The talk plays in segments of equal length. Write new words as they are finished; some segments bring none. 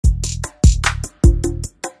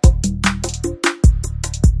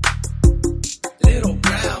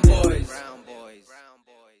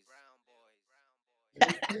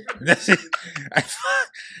That's it.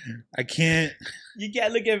 I can't. You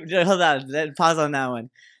can't look at. Hold on. Pause on that one.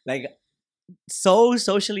 Like, so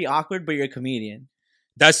socially awkward, but you're a comedian.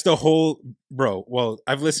 That's the whole, bro. Well,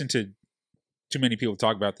 I've listened to too many people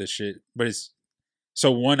talk about this shit, but it's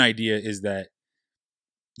so one idea is that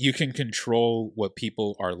you can control what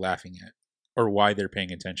people are laughing at or why they're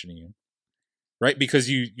paying attention to you, right? Because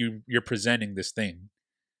you're presenting this thing.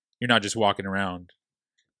 You're not just walking around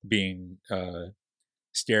being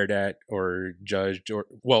stared at or judged or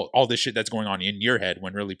all this shit that's going on in your head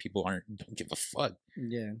when really people don't give a fuck.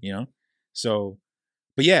 Yeah. You know? So,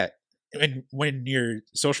 but yeah, and when you're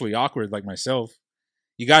socially awkward like myself,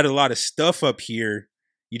 you got a lot of stuff up here.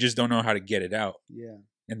 You just don't know how to get it out. Yeah.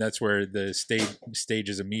 And that's where the stage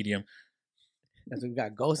is a medium. That's what we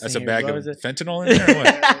got ghosts. That's in a here, bag bro. of fentanyl in there or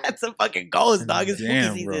what? That's a fucking ghost, dog. It's spooky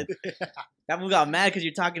Damn, season. bro. That one got mad because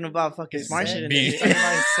you're talking about fucking It's smart sad. shit. Me.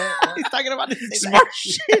 He's talking about Smart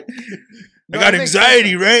shit. No, I got it makes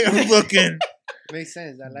anxiety, sense. right? I'm looking. Makes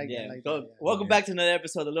sense. I like Yeah. that. I like So, that. welcome back to another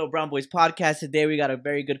episode of the Lil Brown Boys Podcast. Today we got a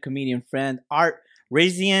very good comedian friend, Art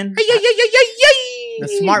Razian. The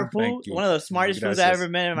smart fool. Thank you. One of the smartest fools I ever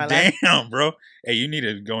met in my life. Damn, bro. Hey, you need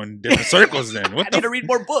to go in different circles then. What I need to read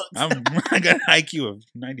more books. I got an IQ of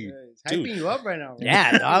 90. Yeah, it's hyping you up right now. Bro.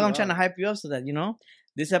 Yeah, dog. I'm Hyping you trying to up. hype you up so that,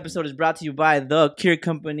 this episode is brought to you by The Cure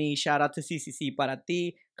Company. Shout out to CCC Para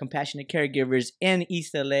Ti, Compassionate Caregivers in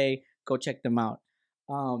East LA. Go check them out.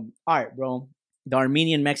 Art, bro. The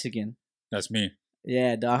Armenian Mexican. That's me.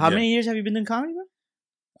 Yeah, dog. How Yeah. many years have you been doing comedy, bro?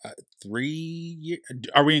 3 years.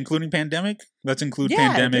 Are we including pandemic? Let's include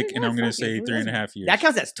Yeah, pandemic, dude, and yeah, I'm going to fuck it, say dude. 3.5 years. That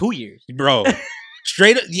counts as 2 years. Bro,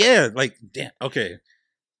 straight up, yeah, like, damn, okay.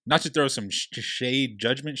 Not to throw some shade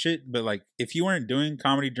judgment shit, but like, if you weren't doing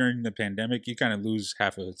comedy during the pandemic, you kind of lose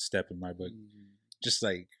half a step in my book. Just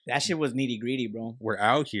like, That shit was nitty gritty, bro. we're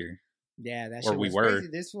out here. Yeah, that Or shit we was were. Crazy.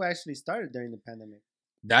 This one actually started during the pandemic.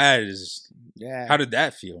 That is, yeah. how did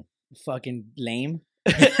that feel? fucking lame.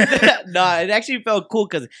 No, it actually felt cool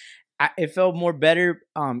because it felt more better.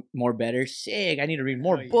 Sick. I need to read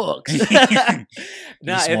more Oh, yeah. books. No,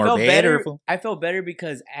 Just it more felt better. better. I felt better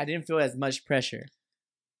because I didn't feel as much pressure.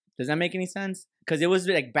 Does that make any sense? Because it was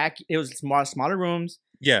like it was smaller rooms,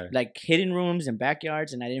 Yeah. like hidden rooms and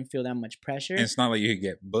backyards, and I didn't feel that much pressure. And it's not like you could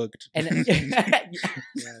get booked. And Yeah, that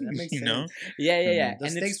makes You sense. know? yeah. The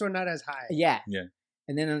And stakes it's, were not as high. yeah. Yeah.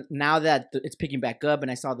 And then now that it's picking back up,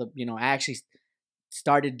 and I saw I actually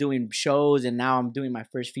started doing shows, and now I'm doing my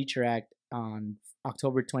first feature act on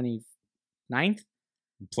October 29th.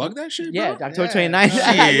 Plug that shit, Yeah, bro? October Yeah. 29th. I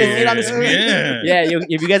just see it on the screen. Yeah. Yeah,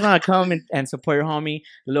 if you guys want to come and support your homie,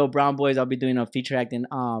 the Lil Brown Boys, I'll be doing a feature act in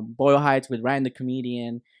Boyle Heights with Ryan the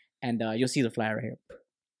Comedian, and you'll see the flyer right here.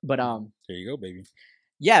 But There you go, baby.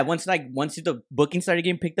 yeah, once the booking started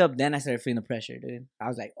getting picked up, then I started feeling the pressure, dude. I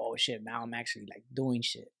was like, oh shit, now I'm actually like doing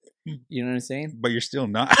shit. You know what I'm saying? But you're still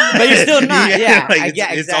not. But you're still not, yeah. Like, Yeah,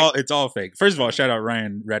 it's all fake. First of all, shout out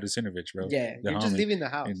Ryan Radicinovich, bro. Yeah. The You're just homie. leaving the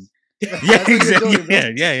house. And- That's Yeah, what you're exactly. doing,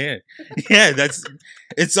 bro. Yeah.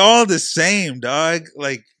 It's all the same, dog.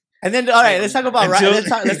 Like, And then, all right, let's talk about Until-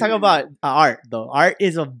 let's talk about Art though. Art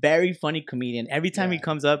is a very funny comedian. Every time he Yeah.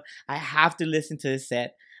 comes up, I have to listen to his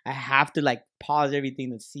set. I have to like pause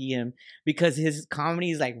everything to see him because his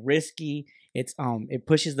comedy is like risky. It's it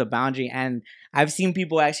pushes the boundary, and I've seen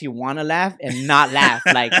people actually want to laugh and not laugh.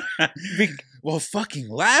 Like, well, fucking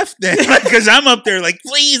laugh then, because I'm up there like,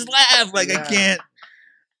 please laugh. Like, I Yeah. can't.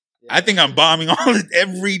 I think I'm bombing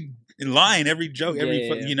every line, every joke, Yeah.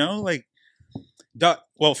 you know, like.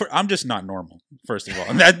 Well, I'm just not normal. First of all,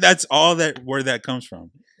 and that's all where that comes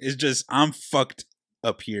from. It's just I'm fucked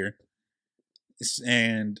up here,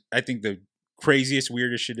 and I think the craziest,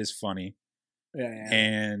 weirdest shit is funny. yeah.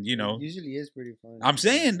 And you know, It usually is pretty fun. I'm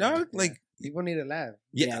saying, dog, Yeah. like, people need to laugh.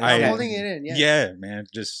 yeah, Yeah, I, Stop holding it in. yeah. Yeah. Man,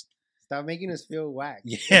 just Stop making us feel whack.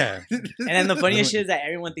 yeah. And then the funniest shit is that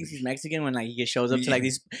everyone thinks he's Mexican when like he shows up to like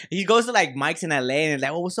these. He goes to like mics in LA and it's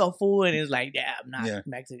like, "Oh, what's up, fool?" And he's like, "Yeah, I'm not Yeah.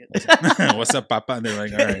 Mexican." What's up, Papa? And they're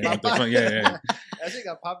like, all right, what the fuck? Yeah. That shit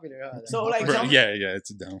got popular. Huh? So, like, Bro, some- yeah, it's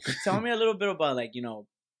dumb. Tell me a little bit about like you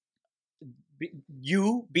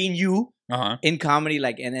being you Uh-huh. in comedy,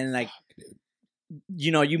 like, and then like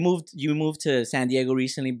you moved to San Diego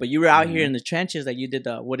recently, but you were out here Mhm. in the trenches, like you did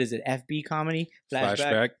the what is it, FB comedy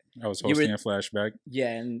Flashback. I was You were- hosting a flashback.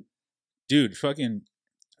 Yeah, and Dude, fucking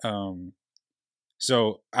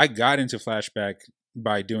so I got into flashback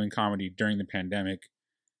by doing comedy during the pandemic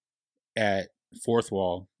at Fourth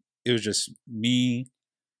Wall. It was just me,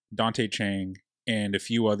 Dante Chang, and a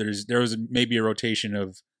few others. There was maybe a rotation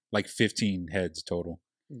of like 15 heads total.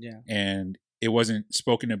 yeah, And it wasn't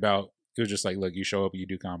spoken about. It was just like, look, you show up, you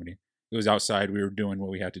do comedy. It was outside. We were doing what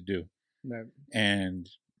we had to do, Right. and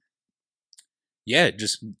yeah,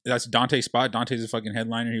 just that's Dante's spot. Dante's a fucking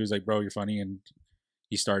headliner. He was like, "Bro, you're funny," and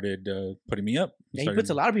he started putting me up. Yeah, he puts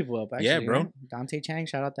a lot of people up. Actually, Yeah, bro. right? Dante Chang,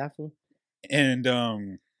 shout out that fool. And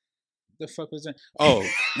the fuck was that? Oh,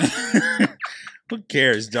 who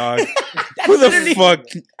cares, dog? Who the literally- fuck?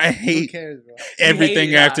 I Who hate cares, bro? everything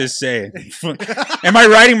hate I have that. to say. Am I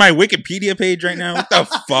writing my Wikipedia page right now? What the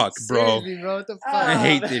fuck, bro? Seriously, bro, what the fuck? I Oh,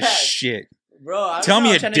 hate man. this shit. Bro, I Tell don't know,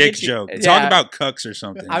 me I'm a trying to dick get you- joke. Yeah, Talk about cucks or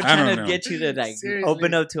something. I'm I trying don't to know. get you to like Seriously.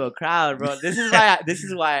 open up to a crowd, bro. This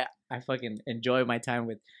is why I fucking enjoy my time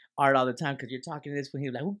with Art all the time, because you're talking to this when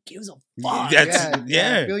he's like, who gives a fuck? That's-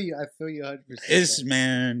 yeah. I feel you 100%. It's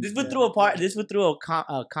man. This went through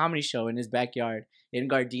a comedy show in his backyard in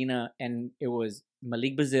Gardena, and it was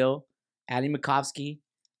Malik Bazil, Ali Makovsky,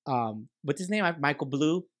 what's his name? Mike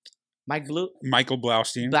Blue, Michael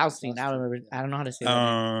Blaustein. Blaustein. I don't remember. I don't know how to say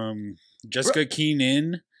that. Jessica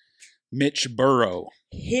Keenan, Mitch Burrow.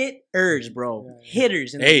 Hitters, bro. Yeah.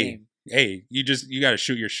 Hitters in the Hey, game. hey, you got to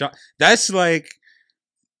shoot your shot. That's like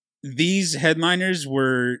these headliners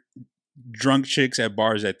were drunk chicks at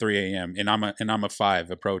bars at 3 a.m. and I'm a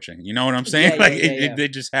 5 approaching. You know what I'm saying? Yeah, like yeah, yeah. It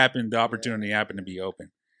just happened. The opportunity happened to be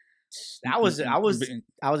open. I was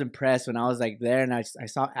impressed when I was like there, and I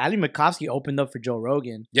saw Ali Makovsky opened up for Joe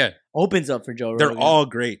Rogan. Yeah, Opens up for Joe they're Rogan. all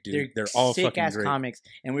great, dude. They're all sick fucking ass great. comics,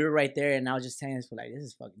 and we were right there, and I was just saying this for like, this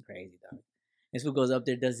is fucking crazy, dog. This fool goes up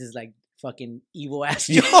there, does his like fucking evil ass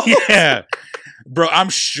joke. Yeah, bro. I'm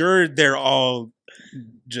sure they're all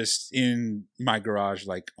just in my garage,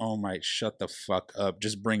 like, oh my, shut the fuck up.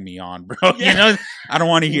 Just bring me on, bro. Yeah. You know, I don't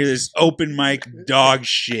want to hear this open mic dog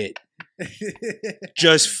shit.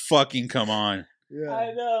 Just fucking come on. Yeah.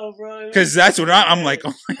 I know, bro. Because that's what I'm like.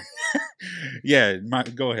 Oh my, yeah,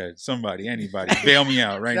 go ahead. Somebody, anybody, bail me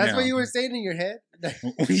out right That's now. what you were saying in your head? yeah,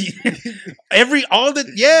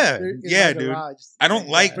 In yeah, my dude. garage. I don't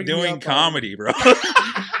like Bring me doing up on- comedy, bro.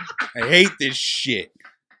 I hate this shit.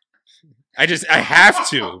 I have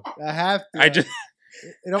to. I have to. I just,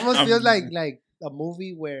 It almost I'm- feels like a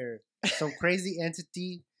movie where some crazy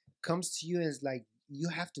entity comes to you and is like, you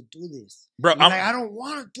have to do this. bro, You're like, I'm I don't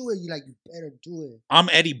want to do it. You're like, you better do it.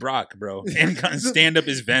 Eddie Brock, bro. And stand up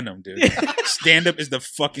is Venom, dude. Stand up is the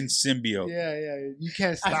fucking symbiote. Yeah, you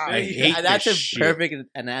can't stop. I hate that's this a shit. perfect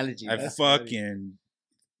analogy. I That's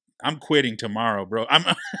I'm quitting tomorrow, bro. I'm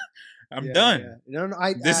Yeah, done. yeah.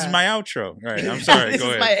 No, This is my outro. All right, I'm sorry. This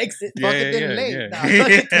Go is ahead. my exit. Yeah, fucking yeah, didn't late. yeah. Nah,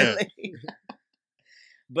 Fucking Yeah. late.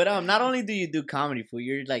 But not only do you do comedy, fool,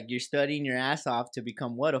 you're studying your ass off to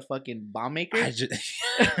become what, a fucking bomb maker? I just,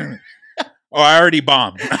 I already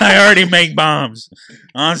bomb. I already make bombs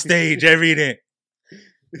on stage every day.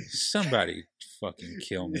 Somebody fucking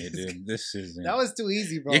kill me, dude. This isn't. That was too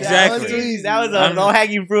easy, bro. Exactly. That was too easy. That was a I'm- low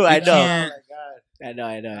hanging fruit. I You know. Oh can't- my god. I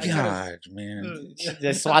know. God, man.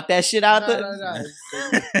 Just swat that shit out there. No.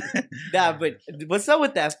 Nah, but what's up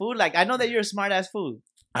with that fool? Like, I know that you're a smart ass fool.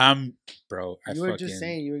 Bro. I You were fucking. just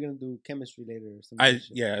saying you were gonna do chemistry later or something.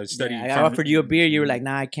 I was studying. I offered you a beer. You were like,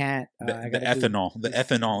 nah, I can't. the, I the gotta do-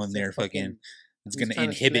 ethanol in there, fucking. It's gonna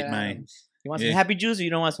inhibit my. You want some Yeah. happy juice, or you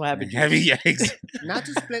don't want some happy juice? Heavy, yeah, Not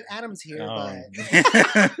to split atoms here, Oh.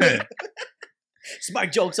 but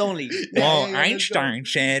Smart jokes only. Well, yeah, Einstein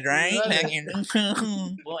said, right?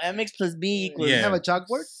 Well, MX plus B equals. Yeah. you have a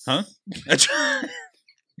chalkboard. Huh?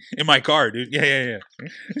 In my car, dude. Yeah.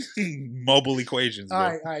 Mobile equations, bro.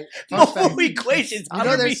 All right. No Fun fact. equations. You know,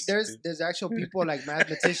 Honor me. there's actual people like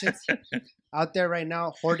mathematicians out there right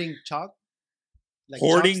now hoarding chalk. Like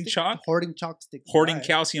Hoarding stick- chalk? Hoarding chalk sticks. Hoarding Right.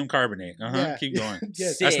 calcium carbonate. Yeah. Keep going.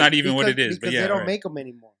 Yes. That's not even what it is, but because yeah. they don't right. make them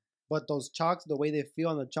anymore. But those chalks, the way they feel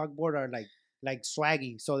on the chalkboard are like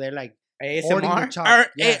swaggy. So they're like hoarding the ASMR. chalk. All right,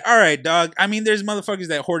 Yeah. hey, all right, dog. I mean, there's motherfuckers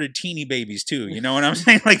that hoarded teeny babies too. You know what I'm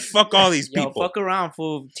saying? Like, fuck all these Yo, people. fuck around,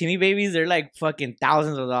 fool. Teeny babies, they're like fucking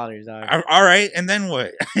thousands of dollars, dog. All right, and then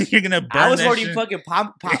what? You're gonna burn I was that hoarding shit? fucking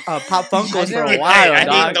pop Funkos for never- a while, I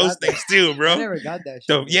dog. need those things too, I bro. never got that shit.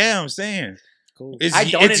 So, man. yeah, I'm saying Cool. I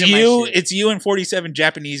donated my shit. it's you and 47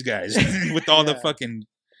 Japanese guys with all the Yeah. fucking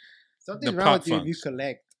Something's the wrong pop with you if you funks.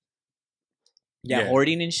 collect. Yeah, Yeah.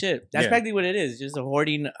 hoarding and shit. That's Yeah. practically what it is. Just a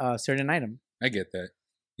hoarding a certain item. I get that.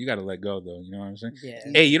 You got to let go though. You know what I'm saying? Yeah.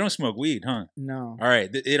 Hey, you don't smoke weed, huh? No. All right,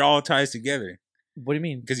 it all ties together What do you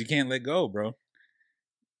mean? because you can't let go, bro.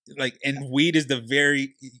 Like, and weed is the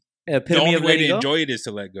Epitome only of way letting to go? enjoy it is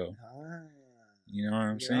to let go. Ah, You know what I'm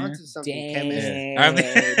you're saying? onto something, Damn, chemist.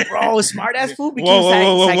 Yeah. bro, smart ass fool became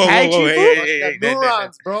Whoa, psychiatry fool. Hey, Fuck hey, the hey,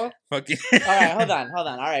 neurons, bro. Fucking. All right, hold on.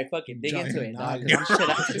 All right, fucking dig Giant into it, dog.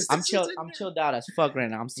 knowledge. I'm chilled out as fuck right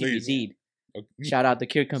now. I'm Please. CBD'd. Shout out the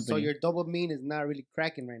Cure Company. So your dopamine is not really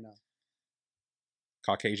cracking right now.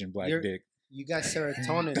 Caucasian black You're- dick. You got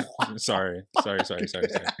serotonin. Sorry. That's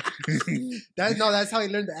how he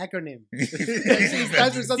learned the acronym. Actually, it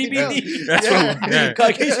stands for something else. CBD. That's Yeah.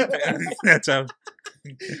 Caucasian. That's how.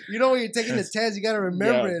 You know when you're taking the test, you gotta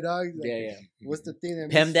remember Yeah. it, dog. Like, Yeah. What's the thing that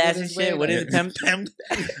PEMDAS and shit. What is it? PEMDAS.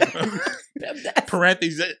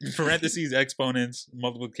 Parentheses, exponents,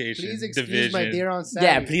 multiplication, Please excuse division. my dear on Sally.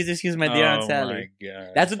 Yeah, please excuse my dear Aunt Oh Sally. my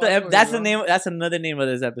god. That's what Fuck with that's you, the bro. name. That's another name of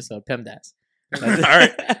this episode. PEMDAS. All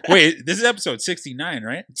right. Wait, this is episode 69,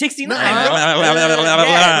 right? 69. No.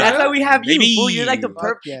 Yeah, that's why we have you. Maybe. Fool. You're like the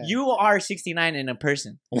Fuck yeah. You are 69 in a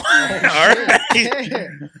person. All right.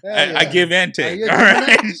 I give and Are take. you a All Gemini?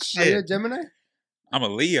 right. Are you a Shit. Gemini? I'm a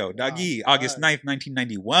Leo, doggy. Oh, August God. 9th,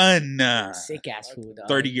 1991. Sick ass food, dog.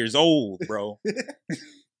 30 years old, bro.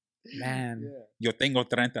 Man. Yeah. Yo tengo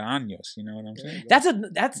 30 años. You know what I'm saying?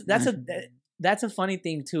 That's a funny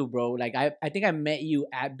thing too, bro. Like I think I met you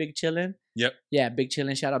at Big Chillin'. Yep. Yeah, Big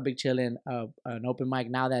Chillin'. Shout out Big Chillin'. An open mic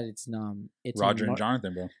now that it's Roger in and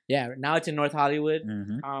Jonathan, bro. Yeah, now it's in North Hollywood.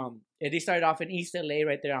 Mm-hmm. They started off in East LA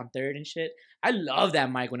right there on 3rd and shit. I love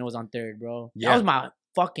that mic when it was on 3rd, bro. Yeah. That was my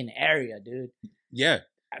fucking area, dude. Yeah.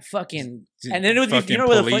 I fucking and then it was fucking you know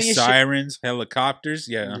what the police funniest shit, sirens, helicopters.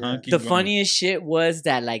 Yeah. Yeah. Uh-huh. Keep the going. funniest shit was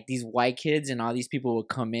that like these white kids and all these people would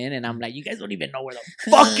come in and I'm like, you guys don't even know where the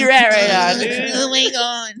fuck you're at right now, dude. Oh my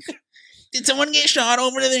god. Did someone get shot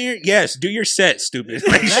over there? Yes, do your set, stupid.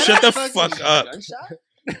 Like, shut the fuck up.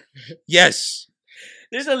 Yes.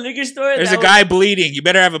 There's a liquor store. There's that a guy bleeding. You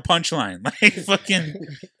better have a punchline. Like, fucking,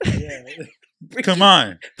 come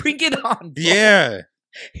on. bring it on. Bro. Yeah.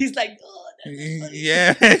 He's like, oh, that's funny.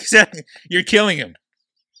 Yeah, exactly. You're killing him.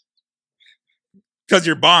 Because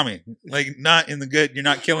you're bombing. Like, not in the good, you're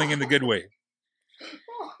not killing in the good way.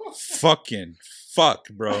 Fucking fuck,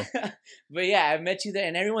 bro. But yeah, I met you there,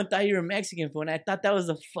 and everyone thought you were Mexican, fool. And I thought that was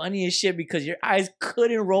the funniest shit because your eyes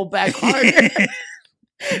couldn't roll back harder.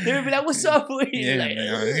 They would be like, "What's up?" With you? Yeah, Like,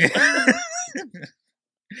 man.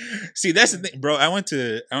 See, that's the thing, bro. I went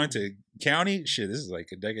to county. Shit, this is like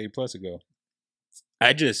a decade plus ago.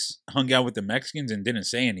 I just hung out with the Mexicans and didn't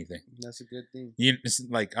say anything. That's a good thing. It's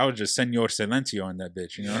like I was just Senor Silencio on that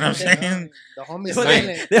bitch. You know what I'm saying? The homie But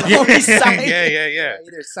silent. the homie silent. Yeah.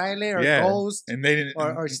 Either silent or Yeah. ghost And they didn't.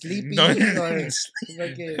 or sleepy No, or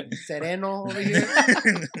fucking sereno over here.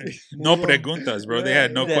 no preguntas, bro. They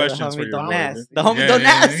had no Yeah, the questions for homie your don't boy, ask. dude. The homie don't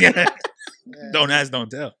ask. Yeah. Yeah. Don't ask, don't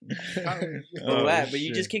tell. Oh, wow. But you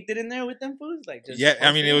shit. just kicked it in there with them fools, like just Yeah,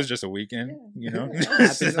 I mean, it was just a weekend, you know. Yeah.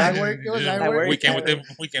 It was light work. It was light work. Weekend with the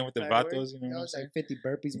Light work. vatos, you know. That What I'm was saying? like 50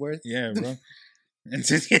 burpees worth. Yeah, bro. And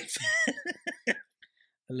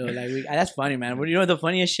that's funny, man. Well, you know the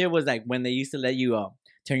funniest shit was like when they used to let you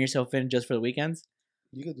turn yourself in just for the weekends.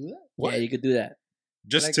 You could do that. What? Yeah, you could do that.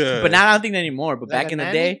 just Like- to. But now I don't think anymore. But Like back a in the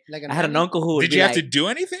nanny? day, Like a I had an nanny? uncle who would did be you have like, to do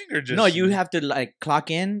anything or just? no, you have to like clock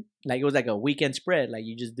in. Like it was like a weekend spread. Like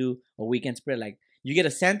you just do a weekend spread. Like you get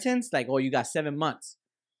a sentence. Like you got 7 months,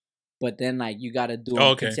 but then like you got to do them Oh,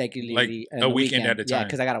 okay. consecutively, Like in a the weekend at a Yeah, time.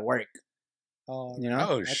 because I got to work. Oh, You know?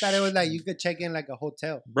 Oh, I thought it was like you could check in like a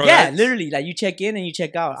hotel. bro. yeah, that's- literally. Like you check in and you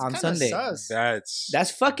check out It's on kinda Sunday. sus.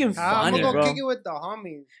 That's Fucking I'm funny, gonna go bro. kick it with the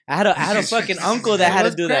homies. I had a fucking uncle that had to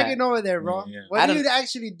What's do that. cracking over there, bro? Yeah. What I are you don't-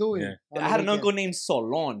 actually doing? Yeah. on I the had an weekend? uncle named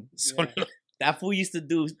Solon. so. That fool used to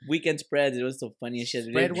do weekend spreads. It was so funny as shit.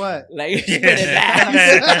 Spread what? Like spread it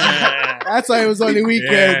back. That's why it was only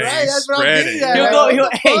weekend. Yeah, Right? That's what I'm spread getting it. at. He'll Like, go. what He'll,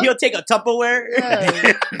 the hey, fuck? he'll take a Tupperware.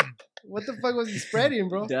 Yeah. What the fuck was he spreading,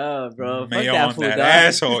 bro? Duh, bro. Fuck Mayo that on fool, that dog.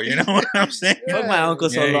 asshole. You know what I'm saying? Fuck my uncle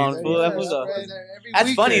so Yeah, long, he's- fool. That fool's a-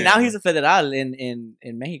 That's funny. Now he's a federal in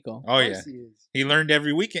Mexico. Oh yeah, he learned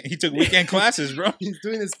every weekend. He took weekend classes, bro. He's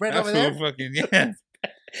doing the spread That over there. fool fucking yeah,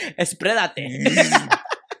 Spreadate.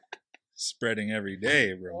 spreading every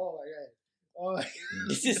day, bro. Oh my god. Oh my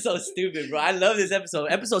This is so stupid, bro. I love this episode.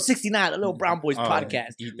 Episode 69, the Lil Brown Boys Oh, Podcast.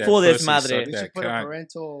 eat that For this pussy, madre. suck We that should put a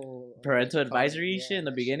cock. Parental advisory Yeah, shit in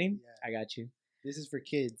the beginning. yeah. I got you. This is for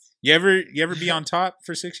kids. You ever be on top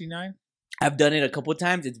for 69? I've done it a couple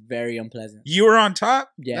times. It's very unpleasant. You were on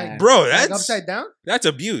top, Yeah. Like, bro. Like That's upside down? that's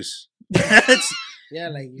abuse. That's Yeah,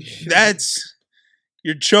 like that's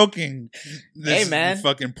you're choking this Hey, man.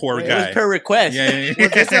 fucking poor It It guy. was per request. Yeah,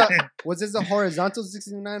 Was this a horizontal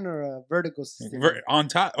 69 or a vertical 69? on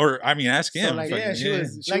top, or I mean, ask him. So like, Fucking- yeah, she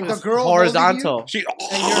was She like was the girl horizontal. She,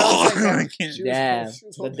 And you're upside down. I can't- She was- Yeah, she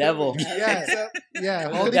was the holding- devil. Yeah, yeah.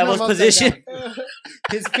 The holding devil's him upside position. down.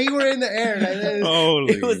 His feet were in the air. Like this.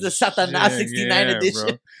 Holy It was the Satanas shit, 69 yeah, edition.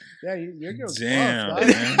 bro. Yeah, your girl's Damn, buff, dog.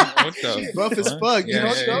 man. What the She's buff as fuck. You Yeah,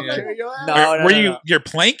 know, yeah, yeah. No, Were, no, were no, you no. you're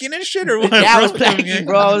planking and shit or what? Yeah, I was bro? planking,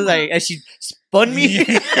 bro. I was like, and she spun me.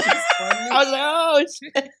 Yeah. I was like, oh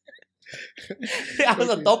shit. I was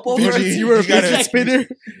a dope You were a fidget like, spinner.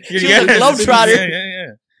 She was a globetrotter.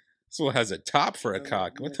 Yeah. This one has a top for a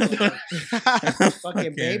cock. What the fuck?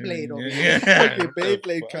 Fucking Beyblade over Yeah. here. Fucking What the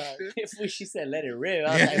Beyblade fuck? cock. If she said let it rip,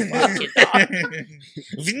 I was like, fuck it,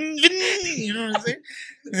 dog. You know what I'm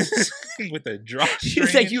saying? With a drop. She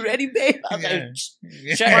was like, you ready, babe? I was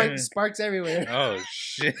like, Yeah. Sparks everywhere. Oh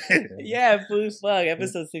shit. yeah, fool, fuck.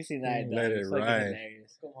 Episode 69, dog. Let It's it fucking ride.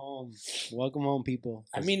 hilarious. Welcome home. Welcome home, people.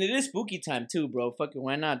 I mean, it is spooky time too, bro. Fucking,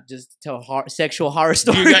 why not just tell sexual horror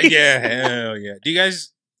stories? Yeah, hell yeah. Do you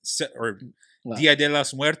guys or What? Dia de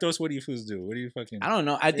los Muertos? What do you fools do? What do you fucking I don't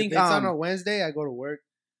know. I think if it's on a Wednesday, I go to work.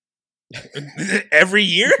 every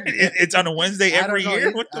year? It's on a Wednesday I don't every know.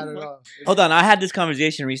 year? What the I don't fuck? know. hold on. I had this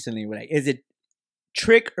conversation recently. Like, is it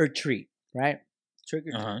trick or treat? Right? Trick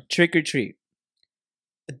or treat. Uh-huh. Trick or treat.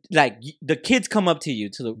 Like the kids come up to you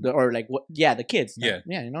or like what? Yeah, the kids. Yeah.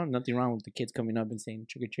 yeah. You know, nothing wrong with the kids coming up and saying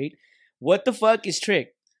trick or treat. What the fuck is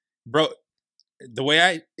trick? Bro, the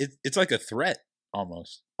way it's like a threat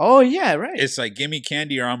almost. Oh yeah, right. It's like give me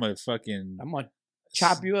candy or I'm gonna fucking I'm gonna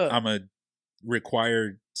chop you up. I'm gonna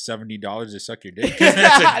require $70 to suck your dick.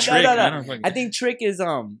 That's a trick. No. I don't fucking, I think trick is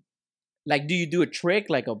like, do you do a trick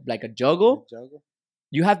like a juggle? Juggle.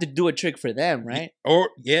 You have to do a trick for them, right? or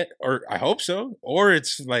I hope so. Or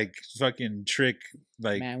it's like fucking trick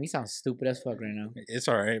like Man, we sound stupid as fuck right now. it's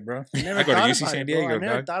all right, bro. I never I go to thought UC about San it, bro. Diego, I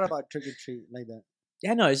never dog. thought about trick or treat like that.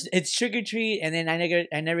 Yeah, no, it's trick or treat, and then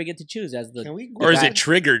I never get to choose as the Can we? Or is guy- it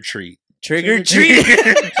trigger treat? trick or Trigger treat.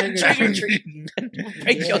 Trigger Trick or treat.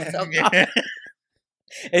 Break yourself out.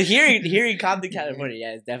 And here in Compton, California,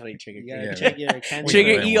 yeah, it's definitely trick or You treat. gotta Yeah, check your candy.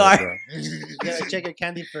 Trigger Wait, ER. bro. You gotta check your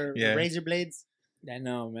candy for Yeah. razor blades. I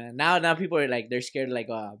know, man. Now people are like, they're scared. Like,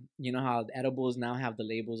 you know how edibles now have the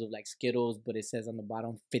labels of like Skittles, but it says on the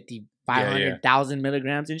bottom 500,000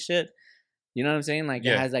 milligrams and shit. You know what I'm saying? Like,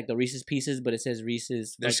 Yeah. it has like the Reese's Pieces, but it says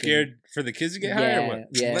Reese's. They're fucking- scared for the kids to get high or what?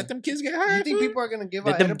 Yeah. Let them kids get high. You think fool? people are gonna give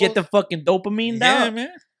Let out them edibles? get the fucking dopamine Yeah, down. man.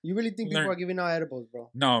 You really think people Learn. are giving out edibles, bro?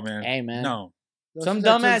 No, man. Hey, man. No. Those Some shits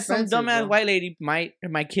are too dumbass expensive, bro. white lady might,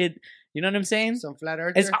 my kid. You know what I'm saying? Some flat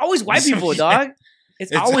earther. It's always white people, dog.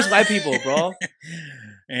 It's always white people, bro.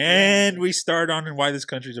 And we start on why this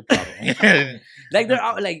country's a problem. Like they're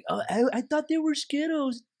all like, oh, I thought they were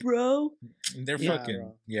Skittles, bro. They're Yeah, fucking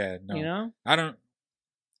bro. no. You know? I don't.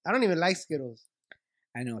 I don't even like Skittles.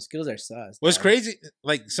 I know Skittles are sus. What's dog. crazy?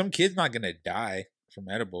 Like some kid's not gonna die from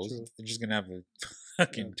edibles. True. They're just gonna have a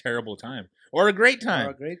fucking terrible time or a great Or a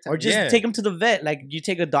time. great time. Or just Yeah. take them to the vet. Like you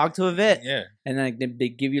take a dog to a vet, Yeah. and then like, they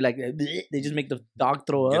give you like they just make the dog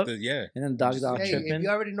throw up, Yeah. and then the dog's all Hey, if tripping. you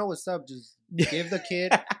already know what's up, just give the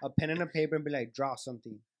kid a pen and a paper and be like, draw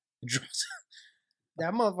something.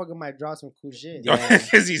 That motherfucker might draw some cool shit. Yeah.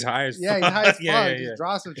 Because he's high as Yeah, fuck. he's high as fuck. Yeah. Just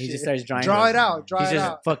draw some He shit. just starts drawing. Draw it out. Draw He it just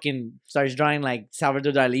out. fucking starts drawing like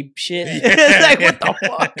Salvador Dali shit. Yeah. It's like what the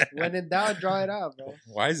fuck? When in doubt, draw it out, bro.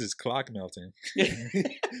 Why is this clock melting?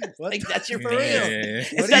 What Like the- that's your For for real. real.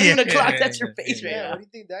 It's not even a clock. That's your face right Yeah, now. what do you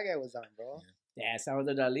think that guy was on, bro? Yeah,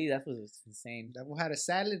 Salvador Dali. That was insane. That one had a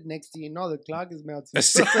salad next to you. No, the clock is melting.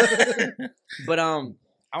 But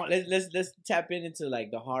let's tap into like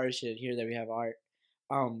the horror shit here that we have art.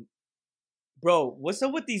 Bro, what's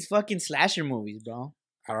up with these fucking slasher movies, bro?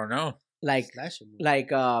 I don't know. Like Slasher movie.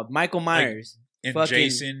 Michael Myers. And Fucking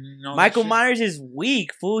Jason. And all that Michael shit. Myers is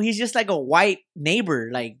weak, fool. He's just like a white neighbor.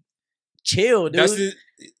 Like, chill, dude.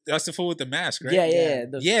 That's the fool with the mask, right? Yeah.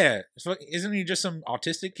 The- Yeah. Isn't he just some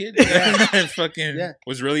autistic kid that fucking Yeah.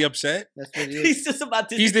 was really upset? That's what it is. He's just about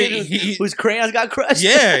to He's the whose crayons got crushed.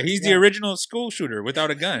 yeah. He's the Yeah. original school shooter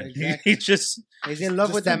without a gun. Exactly. He's just He's in love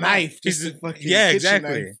Just with a that knife. he's Just a fucking yeah kitchen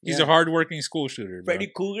exactly. knife. He's Yeah. a hardworking school shooter. Bro.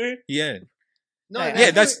 Freddy Cougar. Yeah. No,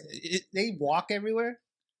 Yeah, That's they walk everywhere.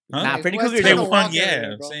 huh? Nah, Freddy West Cougar. They Coast Just, walk won. Yeah,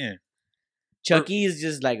 everywhere, I'm bro. saying Chucky is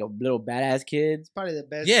just like a little badass kid. It's probably the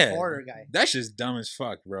best Yeah. horror guy. that's just dumb as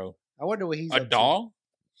fuck, bro. I wonder what he's A up to. doll?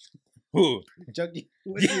 Who? Chucky.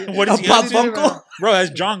 Yeah, what A is he Pop up to? Funko? Bro, that's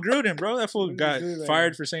John Gruden, bro. That fool What got is he doing?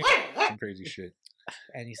 fired for saying some crazy shit.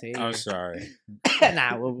 And he say, I'm sorry.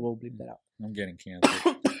 nah, we'll bleep that out. I'm getting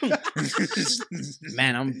canceled.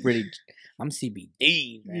 Man, I'm CBD.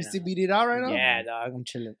 You Right now. CBD'd out right now? Yeah, dog. I'm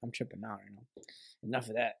chilling. I'm tripping out right now. Enough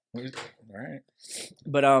of that. All right.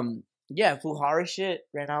 But yeah, full horror shit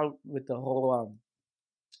right now with the whole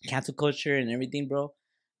cancel culture and everything, bro.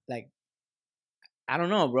 Like, I don't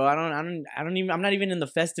know, bro. I don't even. I'm not even in the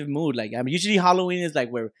festive mood. Like, I'm usually Halloween is like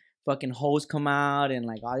where fucking hoes come out and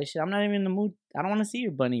like all this shit. I'm not even in the mood. I don't want to see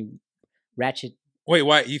your bunny ratchet. Wait,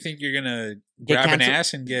 why? You think you're gonna Get grab an canceled?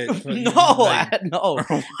 ass and get fucking, No, like- no. or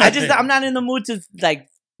I'm not in the mood to like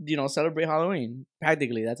celebrate Halloween.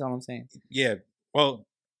 Practically, that's all I'm saying. Yeah. Well,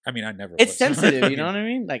 I mean, I never. It's was. sensitive. You know what I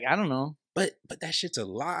mean? Like, I don't know. But that shit's a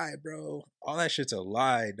lie, bro. All that shit's a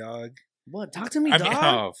lie, dog. What? Talk to me, I dog. mean,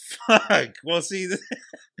 oh fuck. Well, see,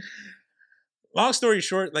 long story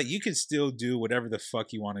short, like you can still do whatever the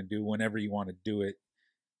fuck you want to do whenever you want to do it.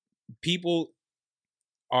 People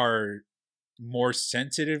are more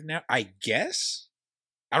sensitive now, I guess.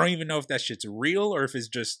 I don't even know if that shit's real or if it's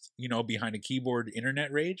just, behind a keyboard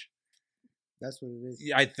internet rage. That's what it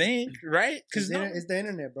is. I think, right? Because It's the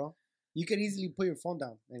internet, bro. You could easily put your phone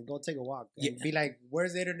down and go take a walk and be like,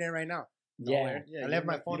 "Where's the internet right now?" Nowhere. Yeah. I left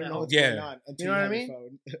my phone at home. Yeah. You know what I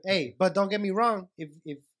mean? Hey, but don't get me wrong. If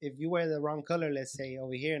you wear the wrong color, let's say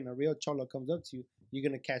over here, and a real cholo comes up to you, you're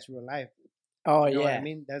gonna catch real life. Oh, You know what yeah. I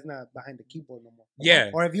mean? That's not behind the keyboard no more.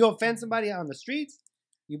 Yeah. Or if you offend somebody on the streets,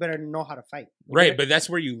 you better know how to fight. Right, but that's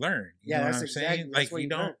where you learn. You Yeah, know that's what I'm exactly- saying? that's Like, where you you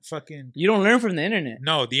don't learn. fucking... You don't learn from the internet.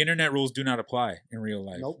 No, the internet rules do not apply in real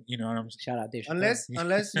life. Nope. You know what I'm saying? Shout out Dave Chappelle.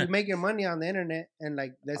 Unless you make your money on the internet and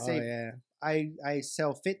like let's Oh, say yeah. I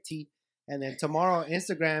sell fit tea and then tomorrow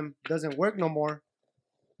Instagram doesn't work no more.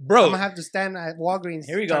 Bro, I'm gonna have to stand at Walgreens.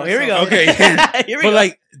 Here we go. trying to Here we sell go. fit tea. Okay. Here we but go.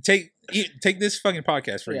 like, take this fucking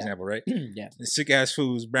podcast, for Yeah. example, right? Yeah. Sick ass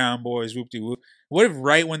fools, brown boys, whoop-de-whoop. What if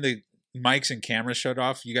right when the mics and cameras shut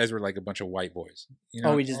off, you guys were like a bunch of white boys? You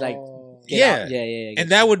know? Oh, we just like Oh, get Yeah. out. Yeah. And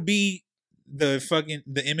that would be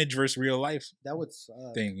the image versus real life that would suck.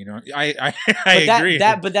 thing, you know? I but agree.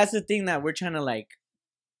 But that's the thing that we're trying to like.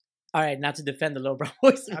 All right, not to defend the Lil Brown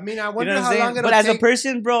Boys. I mean, I You wonder know what I'm how saying? long it'll But as a take.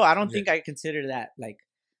 person, bro, I don't Yeah. think I consider that like.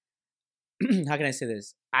 How can I say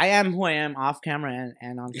this? I am who I am off camera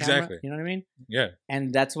and on camera. Exactly. You know what I mean? Yeah.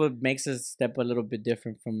 And that's what makes us step a little bit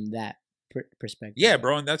different from that perspective. Yeah,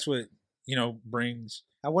 bro. And that's what, brings...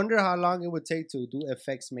 I wonder how long it would take to do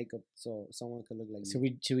effects makeup so someone could look like So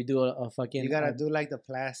you. should we do a fucking? You gotta do like the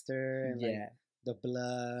plaster and Yeah. like the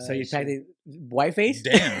blood. So you practice white face?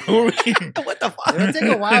 Damn. Who are we? What the fuck? It'll take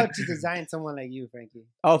a while to design someone like you, Frankie.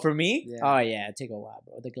 Oh, for me? Yeah. Oh yeah, it take a while,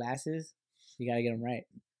 bro. The glasses, you gotta get them right.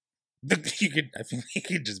 I think you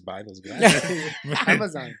could just buy those glasses.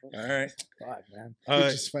 Amazon. All right. Fuck, man.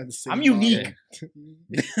 Just find the same I'm model. unique.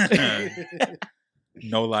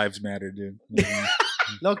 No lives matter, dude. Mhm.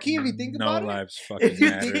 Low key, if you think no about it, lives fucking if you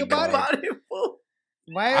matter. think about dog.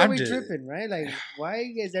 why are I'm we just- tripping, right? Like, why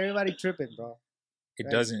is everybody tripping, bro? It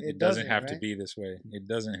Right? doesn't. It doesn't have to right? be this way. It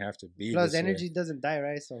doesn't have to be. Plus, this energy way. doesn't die,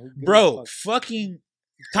 right? So, who gives a Bro, fuck? fucking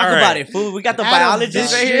Talk All about right. it, fool. We got the Adam,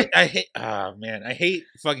 biologist dog. right here. shit, I hate. Oh man, I hate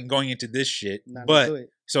fucking going into this shit. Nah, let's but do it.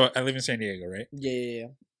 so I live in San Diego, right? Yeah.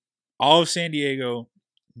 All of San Diego,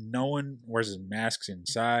 no one wears masks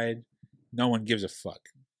inside. No one gives a fuck,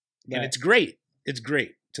 and Right. it's great. It's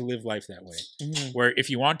great to live life that way. Mhm. Where if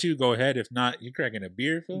you want to, go ahead. If not, you're cracking a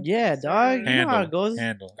beer. Fool. Yeah, dog. You know Handle, how it goes.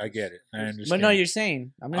 handle. I get it. I understand. But no, you're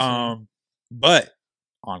saying. I'm listening. But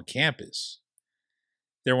on campus,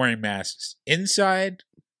 they're wearing masks inside,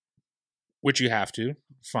 which you have to.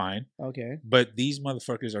 Fine. Okay. But these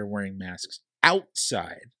motherfuckers are wearing masks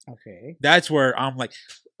outside. Okay. That's where I'm like,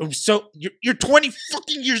 so you're 20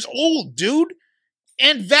 fucking years old, dude,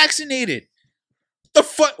 and vaccinated. The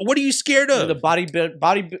fuck? What are you scared of? The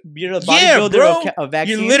bodybuilder Yeah, bro. of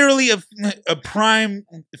vaccine. You're literally a prime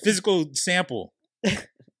physical sample,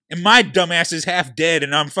 and my dumbass is half dead,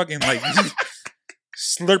 and I'm fucking like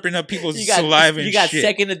slurping up people's saliva and You got shit.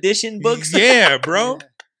 second edition books. Yeah, bro.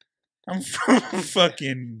 I'm from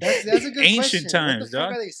fucking That's a good ancient question. times, what the fuck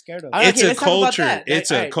dog. are they scared of? All right, It's okay, a let's talk about culture. that.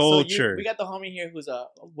 It's a Alright, so culture. we got the homie here who's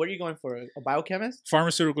what are you going for? A biochemist?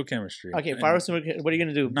 Pharmaceutical chemistry. Okay, And pharmaceutical. What are you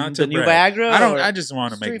gonna do? Not the to new brag. Viagra? I or just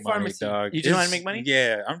want to make Street money, pharmacy. dog. You just wanna It's- make money?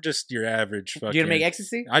 Yeah, I'm just your average fucking. you gonna make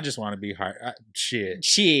ecstasy? I just want to be high. Shit.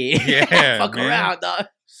 Shit. Yeah, Fuck man. around, dog.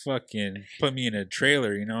 Fucking put me in a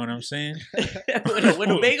trailer. You know what I'm saying? with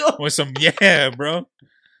a bagel. With some, yeah, bro.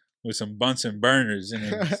 With some Bunsen burners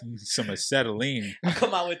and some acetylene.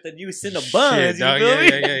 Come out with the new Shit, Cinnabons. You dog. feel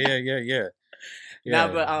me? Yeah.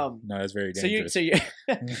 Nah, but no, that's very so you're dangerous.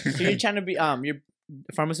 so you're trying to be you're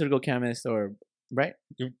a pharmaceutical chemist or right?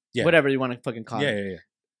 Yeah. Whatever you want to fucking call it. Yeah.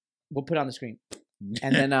 We'll put it on the screen.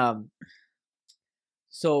 And then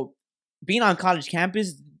so being on college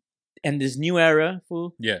campus and this new era,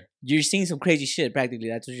 fool, Yeah. you're seeing some crazy shit practically.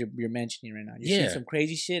 That's what you're mentioning right now. You're seeing Yeah. some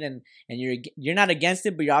crazy shit and you're not against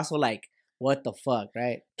it, but you're also like, what the fuck,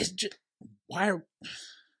 right? It's just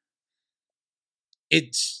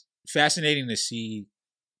it's fascinating to see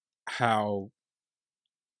how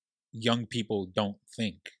young people don't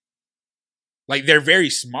think. Like they're very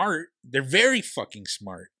smart. They're very fucking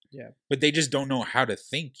smart. Yeah. But they just don't know how to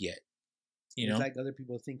think yet. You know? It's like other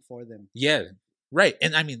people think for them. Yeah. Right.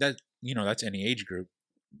 And I mean that's any age group.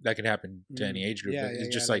 That could happen to any age group. Yeah, but yeah,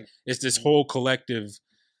 it's just yeah, like it's this whole collective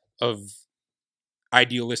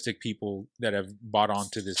idealistic people that have bought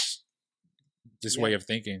onto this way of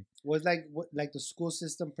thinking. Was like the school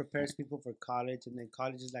system prepares people for college, and then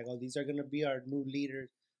college is like, oh, these are gonna be our new leaders,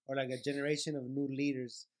 or like a generation of new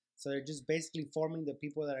leaders. So they're just basically forming the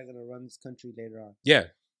people that are gonna run this country later on. Yeah.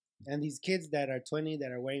 And these kids that are 20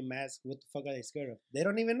 that are wearing masks, what the fuck are they scared of? They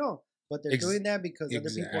don't even know, but they're doing that because other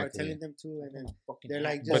people are telling them to, and then they're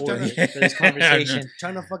like just for this conversation,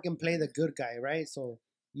 trying to fucking play the good guy, right? So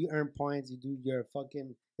you earn points, you do your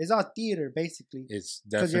fucking. It's all theater, basically. It's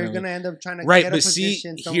because definitely you're gonna end up trying to right. get a But see,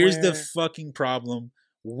 position somewhere. here's the fucking problem.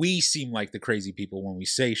 We seem like the crazy people when we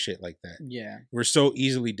say shit like that. Yeah, we're so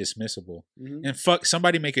easily dismissible. Mm-hmm. And fuck,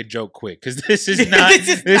 somebody make a joke quick, because this is not.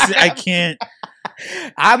 I can't.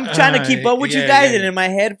 I'm trying to keep up with you guys, and in my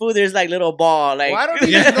head, fool, there's like little ball. Like, well, I don't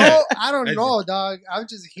even know. I don't know, dog. I'm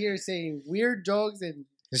just here saying weird jokes and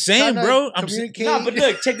the same, bro. I'm no, but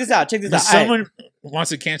look, check this out. Check this out. Someone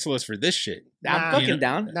wants to cancel us for this shit. I'm fucking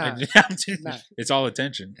down. Nah. It's all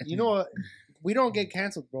attention. You know what? We don't get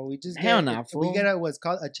canceled, bro. We just hell no, fool. We get what's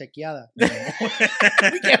called a chequeada.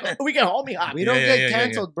 we get homie hot. We don't get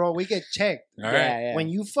canceled, bro. We get checked. All right. When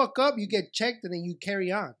you fuck up, you get checked, and then you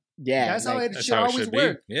carry on. Yeah, that's how it should always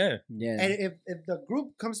work. Yeah. And if the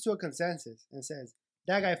group comes to a consensus and says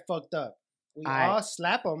that guy fucked up, we all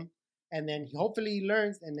slap him, and then hopefully he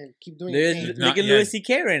learns, and then keep doing it. Look at Louis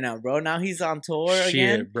C.K. right now, bro. Now he's on tour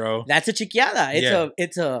again, bro. That's a chiquiada.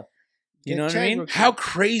 It's a. You know what I mean? How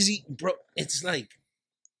crazy, bro! It's like.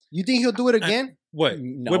 You think he'll do it again? What?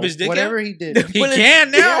 No. Whip his dick Whatever out? he did. He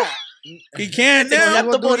can now. Yeah. He can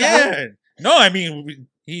now. Yeah. No, I mean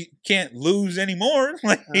he can't lose anymore.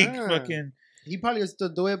 Like fucking. He probably will still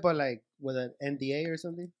do it, but like with an NDA or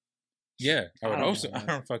something. Yeah, I would hope so. I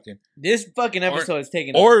don't fucking. This fucking episode is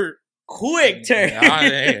taking a quick turn.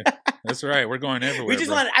 Hey, that's right. We're going everywhere. I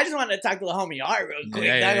just wanted to talk to the homie Art real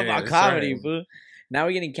quick. Talk about comedy, boo. Now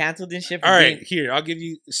we're getting canceled and shit. All right, here I'll give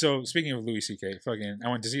you. So speaking of Louis C.K., fucking, I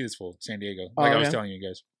went to see this fool, San Diego, like I was telling you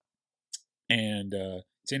guys, and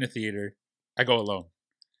it's in a theater. I go alone.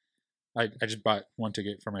 I just bought one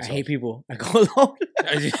ticket for myself. I hate people. I go alone.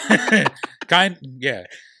 Yeah,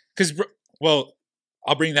 because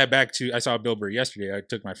I'll bring that back to. I saw Bill Burr yesterday. I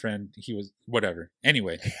took my friend. He was whatever.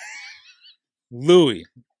 Anyway, Louis,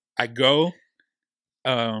 I go.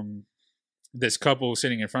 This couple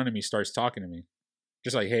sitting in front of me starts talking to me.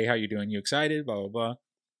 Just like, hey, how you doing? You excited? Blah, blah, blah.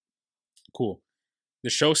 Cool. The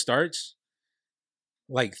show starts.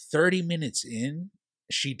 Like 30 minutes in,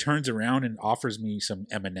 she turns around and offers me some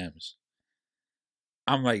M&Ms.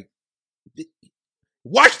 I'm like,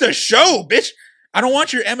 watch the show, bitch. I don't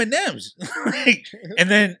want your M&Ms.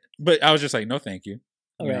 But I was just like, no, thank you.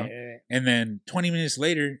 Right. And then 20 minutes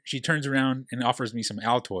later, she turns around and offers me some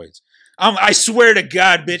Altoids. I swear to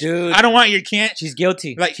God, bitch, dude, I don't want your can't. She's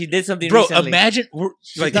guilty. Like she did something. Bro, recently. Imagine.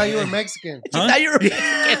 She thought you were Mexican. She thought you were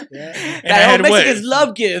Mexican. Yeah. And I had Mexicans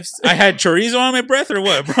love gifts. I had chorizo on my breath or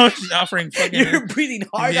what, bro? She's offering fucking. You're breathing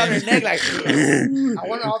hard on her neck, like. I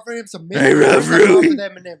want to offer him some mints. Hey, offer them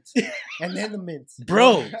M&Ms, and then the mints,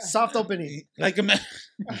 bro. Soft opening. Like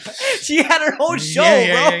she had her own show,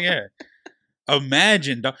 bro. Yeah.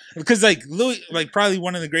 Imagine, dog. Because like Louis, like probably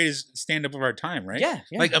one of the greatest stand-up of our time, right? Yeah.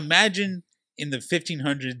 Like imagine in the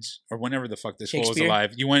 1500s or whenever the fuck this fool was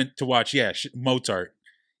alive, you went to watch Mozart,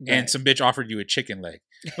 and some bitch offered you a chicken leg.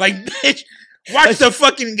 Like, bitch, watch the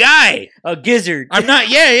fucking guy. A gizzard. I'm not.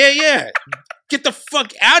 Yeah. Get the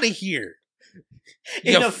fuck out of here.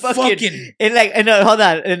 In a fucking in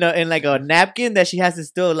like a napkin that she has to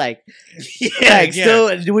still like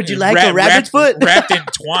still. Would you like a rabbit foot wrapped in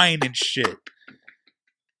twine and shit?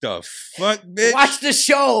 The fuck, bitch! Watch the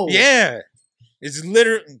show. Yeah, it's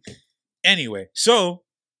literally. Anyway, so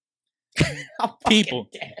people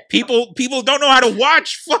don't know how to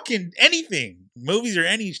watch fucking anything, movies or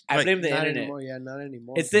any. I blame the not internet. Anymore. Yeah, not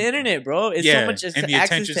anymore. It's the internet, bro. It's so much. And the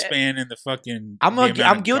attention span and the fucking.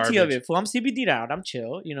 I'm guilty of it. Fool. I'm CBD'd out. I'm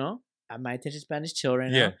chill. You know, my attention span is chill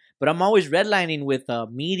right now. But I'm always redlining with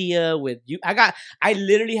media. With you, I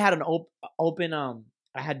literally had an open.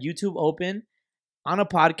 I had YouTube open on a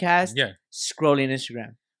podcast. Yeah, scrolling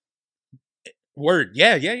Instagram. Word.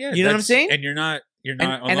 Yeah. You know what I'm saying? And you're not. And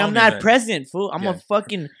I'm not present, fool. I'm a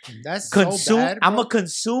fucking so bad, I'm a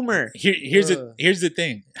consumer. Here's the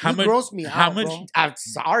thing. How much? Gross me how out, much? Bro. I'm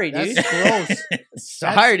sorry, dude. That's gross.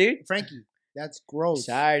 Sorry, dude. Frankie, that's gross.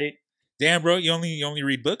 Sorry, dude. Damn, bro. You only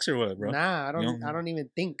read books or what, bro? Nah, I don't even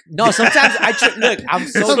think. No, sometimes look. I'm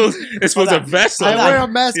so. It's supposed to vessel. I wear a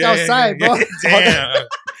mask outside, bro. Damn.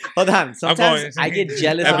 Hold on. Sometimes I get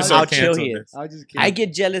jealous of Episode how chill canceled. he is. I just kidding. I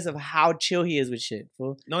get jealous of how chill he is with shit,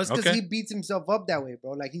 fool. No, it's because Okay. he beats himself up that way,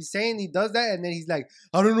 bro. Like, he's saying he does that, and then he's like,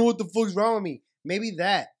 I don't know what the fuck's wrong with me. Maybe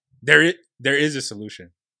that. There is a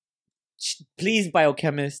solution. Please,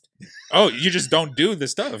 biochemist. Oh, you just don't do the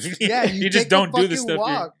stuff. Yeah, you just take a don't do the fucking stuff.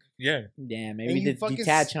 walk. Yeah. Damn, And maybe you the fucking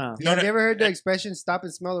detach, huh? No, Have no. you ever heard the expression "stop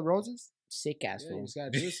and smell the roses"? Sick ass Yeah, you fool. just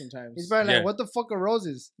gotta do it sometimes. He's probably Yeah. like, "What the fuck are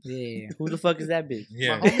roses?" Yeah. Who the fuck is that bitch?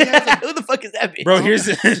 Yeah. My homie has Who the fuck is that bitch? Bro, here's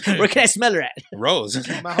Where can I smell her at? Rose.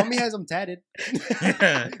 My homie has them tatted.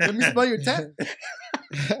 Let me smell your tat.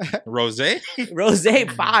 Rose? Rose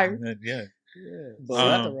fire. Yeah. Yeah. But-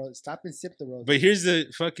 Stop the rose. Stop and sip the rose. But here's the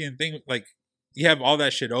fucking thing. Like, you have all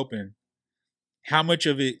that shit open. How much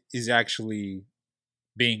of it is actually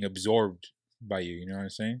being absorbed by you? You know what I'm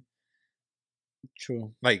saying?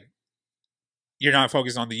 True. Like, you're not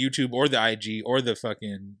focused on the YouTube or the IG or the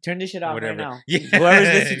fucking Turn this shit off whatever. right now. Yeah. Whoever's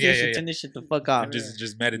listening to Yeah, this shit, yeah. turn this shit the fuck off.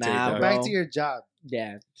 Just meditate. Nah, dog. bro. Back to your job.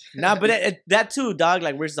 Yeah. Nah, but that too, dog.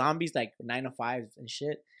 Like, we're zombies, like 9 to 5 and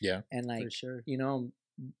shit. Yeah. And like, For sure. you know,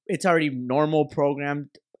 it's already normal programmed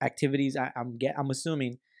activities. I'm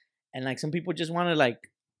assuming, and like some people just want to like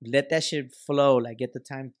let that shit flow, like get the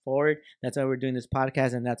time forward. That's why we're doing this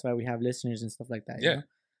podcast, and that's why we have listeners and stuff like that. you Yeah. know?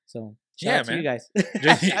 So Yeah, shout out to you man.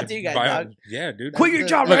 guys. Shout out to you guys, dog. Yeah, dude. Quit your the-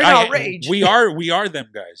 job Look, right now, rage. we are them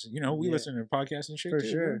guys. You know, we Yeah. listen to podcasts and shit For too,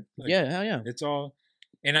 sure. bro. Like, Yeah, hell yeah. it's all.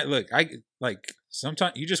 And I like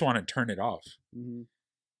sometimes you just want to turn it off. Mm-hmm.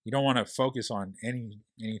 You don't want to focus on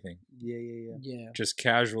anything. Yeah. Yeah. Just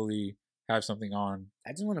casually have something on.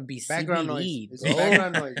 I just want to be Background CBD, noise. It's bro.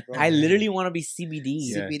 background noise, bro. I literally want to be CBD.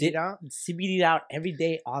 Yeah. CBD out. CBD out every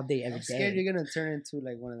day, all day, every I'm day. scared you're gonna turn into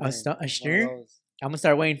like one of A them. stu- a one of steer? those. I'm gonna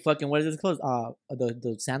start wearing fucking what is it called?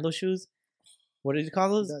 The sandal shoes. What did you call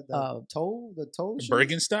those? The toe shoes?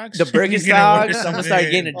 Birkenstocks? The Birkenstocks. I'm gonna start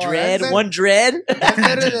getting a Oh, dread. that's One dread.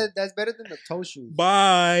 That's better than the toe shoes.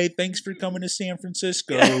 Bye. Thanks for coming to San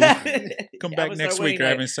Francisco. Come Yeah, back I'ma next start week. wearing, They're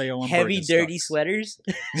like, having sale on heavy, dirty Birkenstocks. sweaters.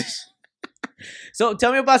 So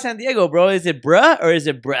tell me about San Diego, bro. Is it bruh or is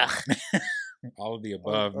it bruh? All of the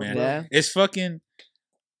above, or man. Yeah. It's fucking.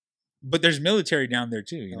 But there's military down there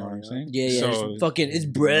too. You know Oh, what I'm yeah. saying? Yeah, yeah. So, It's fucking, it's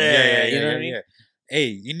bruh. yeah, You know what I mean? Hey,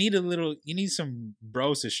 you need some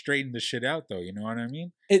bros to straighten the shit out, though. You know what I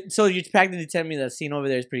mean? So you're practically telling me that scene over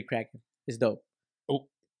there is pretty cracking. It's dope.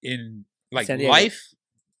 In like San Diego. life,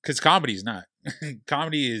 because comedy's not.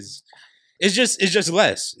 Comedy is. It's just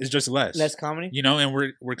less. It's just less. Less comedy. You know, and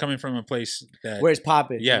we're coming from a place that Where it's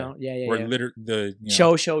popping. Yeah. You know? Yeah. we're Yeah. the you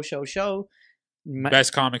know, Show.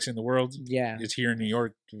 best comics in the world. Yeah. It's here in New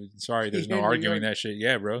York. Sorry, there's Here no in New arguing York. that shit.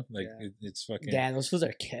 Yeah, bro. Like Yeah. it's fucking. Damn, those fools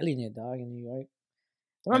are killing it, dog, in New York.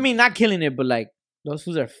 I mean, not killing it, but like those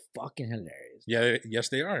fools are fucking hilarious. Yeah, yes,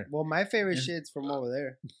 they are. Well, my favorite Yeah. shit's from over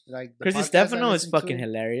there. Like the Chris podcasts I Stefano is listen fucking to,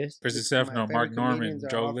 hilarious. Chris My Stefano, Mark favorite Norman, comedians are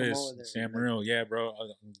Joe all from List, over there. Sam Morril. Yeah, bro.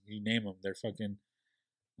 You name them. They're fucking.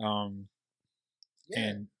 Yeah.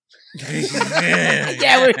 And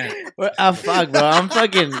Yeah, we're fuck, bro. I'm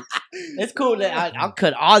fucking. It's cool that I'll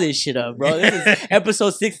cut all this shit up, bro. This is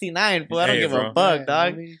episode 69, fool. I don't Hey, give bro. a fuck, Yeah,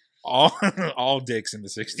 dog. homie. all dicks in the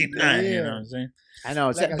 69. You know what I'm saying? I know,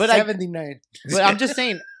 Like a but 79. but I'm just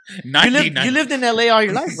saying, you 99. lived in LA all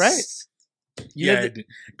your life, right? You Yeah, lived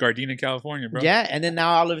Gardena, California, bro. yeah, and then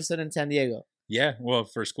now all of a sudden in San Diego. Yeah, well,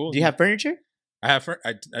 for school. Do you have furniture? I have.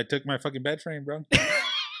 I took my fucking bed frame, bro.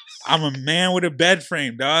 I'm a man with a bed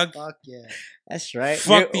frame, dog. Fuck yeah. That's right.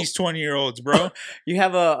 Fuck these 20-year-olds, bro. You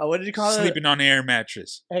have a what did you call it? Sleeping on an air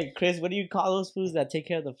mattress. Hey, Chris, what do you call those fools that take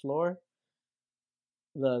care of the floor?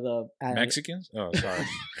 The Mexicans? Oh, sorry.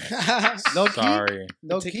 Low key? Sorry.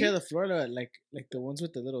 Low Take key? care of the Florida, like the ones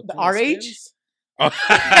with the little The thin RH? skins. Oh.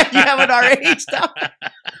 You have an RH, dog?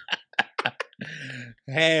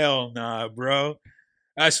 Hell nah, bro.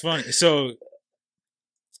 That's funny. So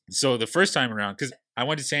the first time around, because I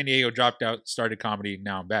went to San Diego, dropped out, started comedy.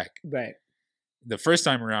 Now I'm back. Right. The first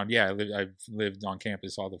time around, yeah, I've lived on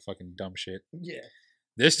campus, all the fucking dumb shit. Yeah.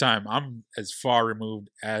 This time, I'm as far removed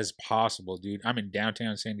as possible, dude. I'm in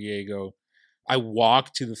downtown San Diego. I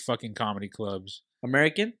walk to the fucking comedy clubs.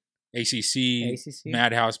 American? ACC, ACC?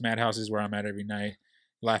 Madhouse. Madhouse is where I'm at every night.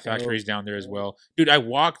 Laugh Oh. Factory's down there as well. Dude, I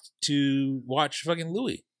walked to watch fucking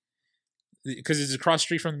Louis. Because it's across the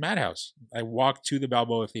street from the Madhouse. I walked to the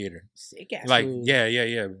Balboa Theater. Sick ass Like, food.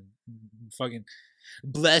 yeah. Fucking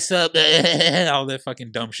bless up all that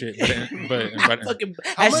fucking dumb shit. But Fucking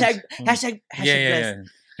How much- hashtag yeah. blessed.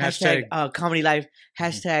 Hashtag comedy life.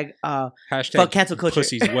 Hashtag Hashtag fuck cancel culture.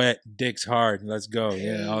 pussy's wet, dick's hard. Let's go.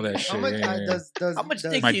 Yeah, all that shit. How much yeah. does How much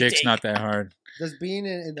does, dick My you dick's take? not that hard. does being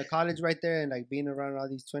in the college right there and like being around all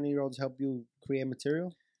these 20-year-olds help you create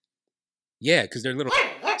material? Yeah, because they're little.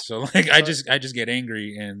 So like, I just get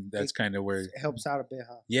angry, and that's kind of where It helps out a bit,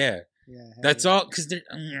 huh? Yeah, Yeah. that's all. Because they're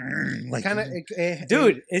like, Kind of,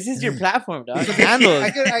 Dude, this is your platform, dog. Because Handle I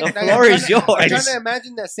it. could- The like, floor I'm is trying to- I'm yours. trying to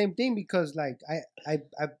imagine that same thing because, like, I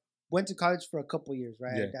went to college for a couple years,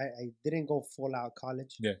 right? Yeah. I didn't go full out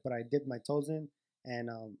college, Yeah. but I dipped my toes in, and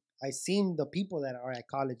I seen the people that are at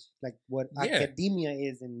college, like what Yeah. academia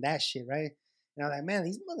is and that shit, right? And I'm like, man,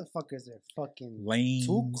 these motherfuckers are fucking lanes.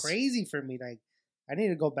 too crazy for me. Like, I need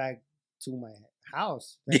to go back to my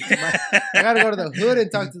house. Like, I gotta go to the hood and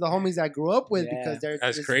talk to the homies I grew up with Yeah. because they're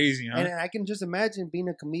That's just, crazy, huh? and I can just imagine being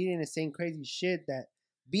a comedian and saying crazy shit. That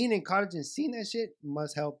being in college and seeing that shit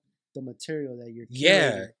must help the material that you're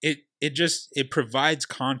Yeah, curating. it provides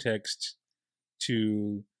context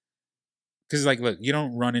to, because like, look, you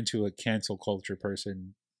don't run into a cancel culture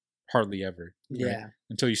person hardly ever. Yeah. right?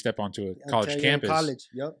 Until you step onto a Until college you're in campus, college.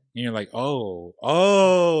 Yep. and you're like,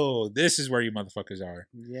 oh, this is where you motherfuckers are.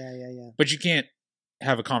 Yeah. But you can't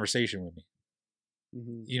have a conversation with me.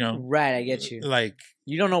 Mm-hmm. You know, Right, I get you. like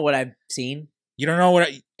You don't know what I've seen. you don't know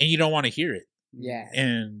and you don't want to hear it. Yeah.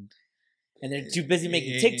 And And they're too busy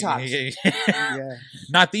making TikToks. Yeah.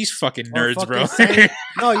 Not these fucking Or nerds, fucking bro. sign-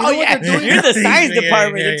 No, you know Oh, what yeah. they're doing? You're the science Yeah,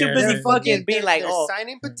 department. yeah, They're too yeah. busy They're fucking being like, they're oh.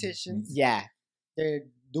 signing petitions. Yeah. They're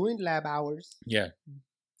doing lab hours. Yeah.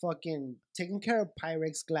 Fucking taking care of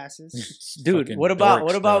Pyrex glasses. Dude, Fucking what about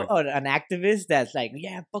dorks, about dog. an activist that's like,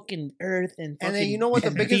 yeah, fucking Earth and fucking And then you know what the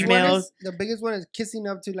biggest one females. is? The biggest one is kissing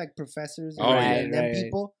up to like professors Oh, yeah. and then Right.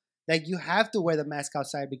 people. Like you have to wear the mask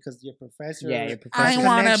outside because your professor. Yeah, your has professor.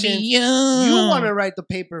 connections. you. You want to write the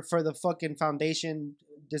paper for the fucking foundation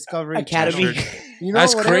discovery Academy. channel. You know,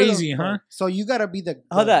 That's whatever the crazy, fuck. huh? So you gotta be the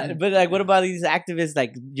Hold on, but like, what about these activists?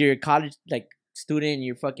 Like, you're a college like student,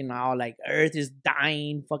 you're fucking all like, Earth is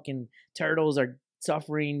dying, fucking turtles are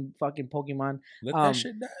suffering, fucking Pokemon, Let Um, that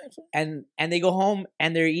shit die. fool. and they go home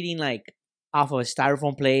and they're eating like off of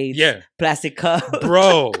styrofoam plates, Yeah, plastic cup,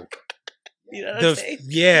 bro. You know what I'm The saying?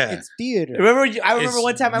 yeah. It's theater. I remember It's-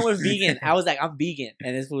 one time I was vegan. I was like, I'm vegan,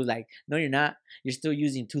 and this fool was like, no, you're not. You're still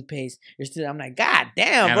using toothpaste. You're still. I'm like, God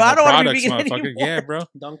damn, bro, I don't want to be vegan motherfucker. anymore. Yeah, bro.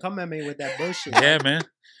 Don't come at me with that bullshit. Yeah, man.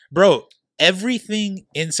 Bro, everything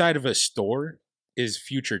inside of a store is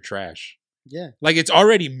future trash. Yeah. Like it's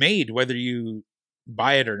already made, whether you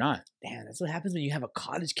buy it or not. Damn, that's what happens when you have a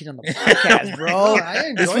college kid on the podcast, bro. I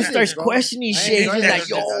enjoy This fool this, starts bro. questioning I shit. He's enjoy just that like,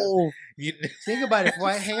 shit, yo, You- Think about it. If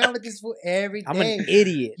I hang out with this fool every day, I'm an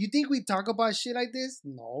idiot. you think we talk about shit like this?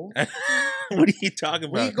 No. what are you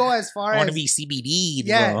talking We about? go as far I want as to be CBD.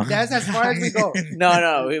 yeah. bro. That's as far as we go.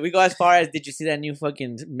 No, we go as far as, did you see that new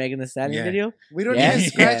fucking Megan Thee Stallion Yeah. video? We don't Yeah. even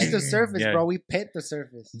scratch Yeah. the surface, Yeah. bro. We pet the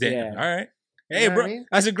surface. Damn. Yeah. All right. You Hey, know bro, what I mean?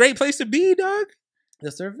 that's a great place to be, dog.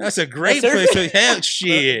 The surface. That's a great surface? place to hell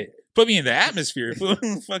shit. Put me in the atmosphere.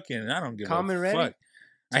 Fucking, I don't give Common a ready? fuck.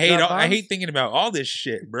 I To hate drop I hate bombs? thinking about all this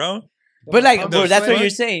shit, bro. But like, Pump bro, the that's what sweat. you're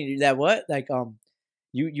saying. That what? Like,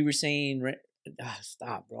 you were saying.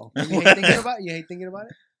 Stop, bro. You hate thinking about it? You hate thinking about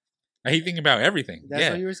it? I hate thinking about everything. That's yeah.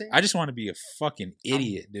 what you were saying? I just want to be a fucking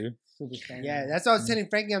idiot, dude. Yeah, that's what I was telling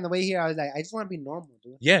Frankie on the way here. I was like, I just want to be normal,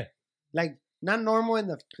 dude. Yeah. Like, not normal in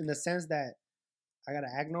the sense that I gotta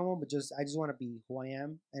act normal, but I just want to be who I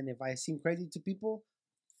am. And if I seem crazy to people,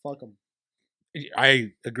 fuck them.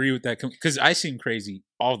 I agree with that because I seem crazy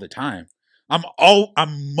all the time. I'm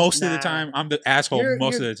most of the Nah. time I'm the asshole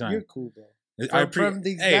most of the You're time. cool, bro. From,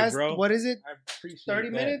 these hey, last, bro. what is it? I appreciate 30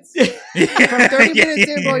 that. minutes? From 30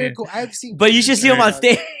 minutes in, bro, you're cool. I've seen. But you should see him on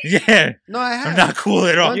stage. Yeah, No, I have. I'm not cool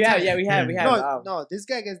at all. One Yeah, time. yeah, we have. No, this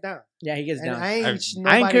guy gets down. Yeah, he gets And down. I ain't I've-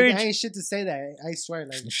 nobody, encourage- I ain't shit to say that. I swear.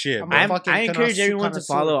 Like, Shit, I'm bro. a fucking I encourage connoisseur- everyone to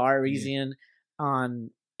connoisseur. follow Arvesian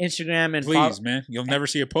on Instagram and Please, man. You'll never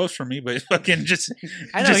see a post from me, but fucking just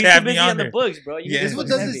I know just he's have too me busy on on the there. books, bro. You Yeah. This need one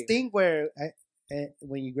to does heavy. this thing where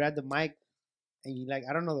when you grab the mic and you like,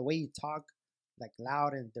 I don't know, the way you talk, like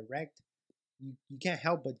loud and direct, you can't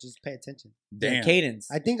help but just pay attention. Yeah, Damn. cadence.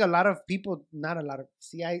 I think a lot of people, not a lot of,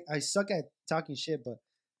 see, I suck at talking shit, but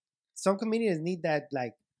some comedians need that,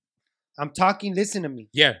 like, I'm talking, listen to me.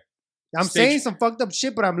 Yeah, I'm Stage- saying some fucked up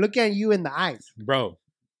shit, but I'm looking at you in the eyes. bro.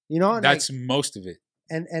 You know? That's most of it.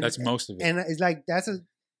 and That's most of it. And it's like,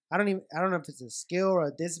 I don't know if it's a skill or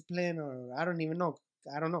a discipline or I don't even know.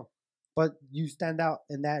 I don't know. But you stand out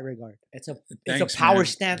in that regard. It's a Thanks, power man.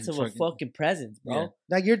 stance of a Fucking- fucking presence, bro. Yeah.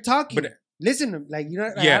 Like you're talking. But- Listen to like, you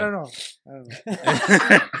know, like, Yeah. I don't know.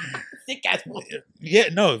 Sick ass. Yeah,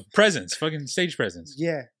 no, presence, fucking stage presence.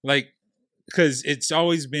 Yeah. Like, because it's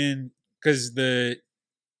always been, because the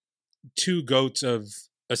two goats of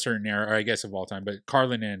a certain era, or I guess of all time, but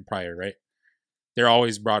Carlin and Pryor, right? They're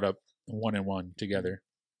always brought up one and one together.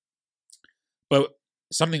 But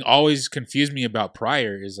something always confused me about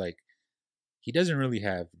Pryor is like he doesn't really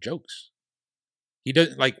have jokes. He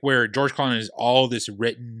doesn't like where George Carlin is all this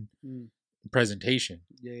written presentation.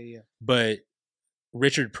 Yeah. But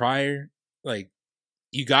Richard Pryor, like,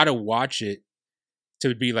 you gotta watch it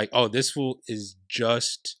to be like, oh, this fool is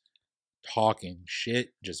just talking shit,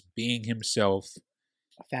 just being himself.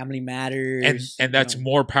 Family Matters. And that's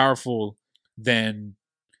more powerful than,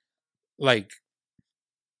 like,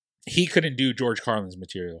 he couldn't do George Carlin's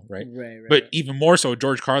material, right? Right. But even more so,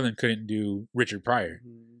 George Carlin couldn't do Richard Pryor.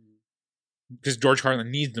 Because George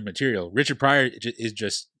Carlin needs the material. Richard Pryor is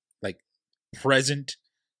just like present,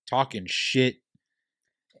 talking shit,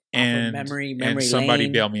 and memory and somebody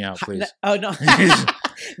lane. bail me out, please. Oh no,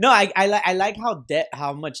 no. I like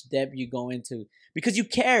how much depth you go into because you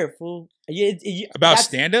care, fool. About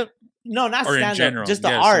stand up? No, not or stand in general, up. Just the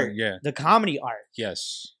yes, art, yeah, the comedy art.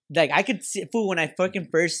 yes. Like I could see, fool. When I fucking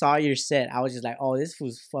first saw your set, I was just like, oh, this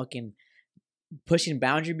fool's fucking pushing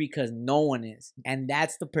boundary because no one is, and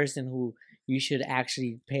that's the person who you should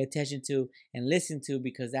actually pay attention to and listen to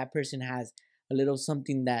because that person has a little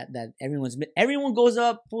something that everyone goes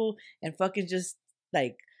up, fool, and fucking just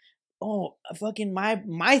like, oh, fucking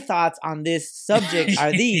my thoughts on this subject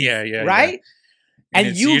are these, yeah, right? Yeah.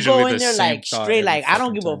 And you go in there same like thought straight, every like I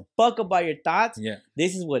don't fucking give a time. fuck about your thoughts. Yeah,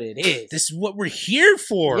 This is what it is. this is what we're here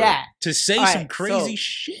for. Yeah. To say All some right, crazy so,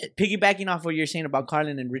 shit. Piggybacking off what you're saying about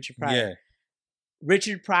Carlin and Richard Pryor. Yeah,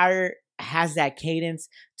 Richard Pryor has that cadence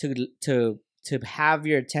to have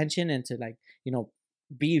your attention and to, like, you know,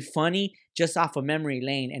 be funny just off of memory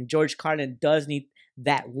lane. And George Carlin does need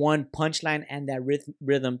that one punchline and that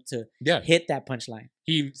rhythm to hit that punchline.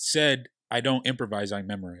 He said, "I don't improvise, I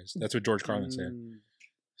memorize." That's what George Carlin said.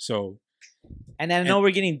 So, and I know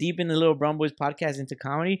we're getting deep in the Lil Brown Boys podcast into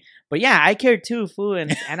comedy, but yeah, I care too, fool.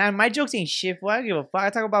 And my jokes ain't shit, fool. I don't give a fuck. I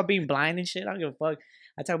talk about being blind and shit. I don't give a fuck.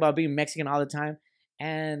 I talk about being Mexican all the time,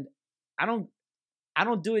 and I don't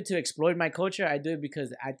do it to exploit my culture. I do it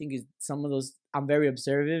because I think some of those I'm very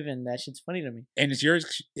observant, and that shit's funny to me. and it's your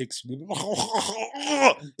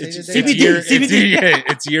CBD.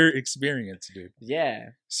 it's your experience, dude. Yeah,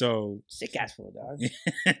 So sick ass fool, dog.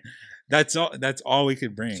 that's all we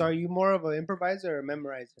could bring. So are you more of an improviser or a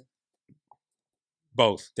memorizer?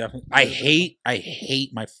 Both, definitely. I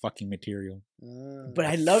hate my fucking material. But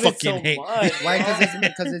I love it so Fucking hate- much. Why?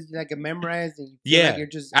 Because it's like a memorized and you feel Yeah. like you're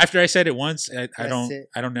just After I said it once, I That's don't it.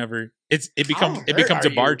 it becomes How hurt a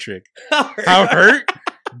are bar you? trick. How hurt?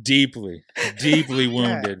 Deeply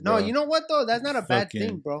wounded. Yeah. No, bro. you know what though? That's not a bad Fucking-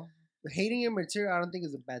 thing, bro. Hating your material, I don't think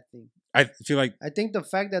is a bad thing. I feel like I think the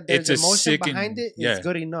fact that there's It's a emotion sickening- behind it is yeah.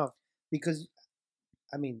 good enough. Because,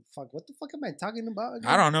 I mean, fuck, what the fuck am I talking about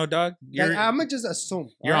again? I don't know, dog. Like, I'm gonna just assume.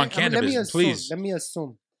 you're all on right? Let me cannabis, assume. please. Let me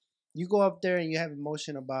assume. You go up there and you have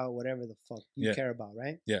emotion about whatever the fuck you Yeah. care about,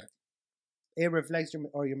 right? Yeah. It reflects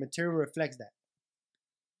your material reflects that.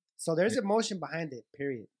 So there's emotion behind it,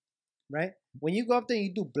 period. Right? When you go up there and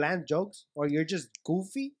you do bland jokes or you're just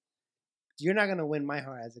goofy, you're not gonna win my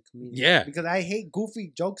heart as a comedian. Yeah. Because I hate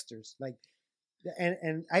goofy jokesters. Like,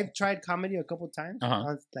 and I've tried comedy a couple times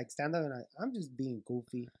on like stand up, and I'm just being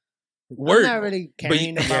goofy. Word. I'm not really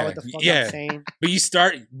caring about what the fuck I'm saying. But you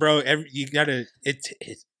start, bro. You gotta.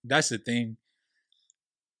 That's the thing.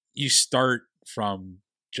 You start from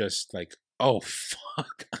just like, oh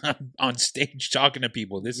fuck, I'm on stage talking to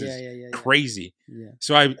people. This is crazy. Yeah.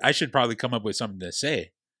 So I should probably come up with something to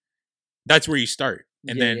say. That's where you start,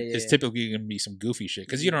 and then it's typically gonna be some goofy shit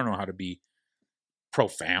because you don't know how to be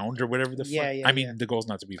profound or whatever the fuck. I mean, the goal's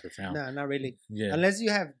not to be profound. No, not really. Yeah. Unless you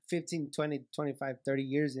have 15, 20, 25, 30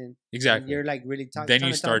 years in. Exactly. You're like really Then trying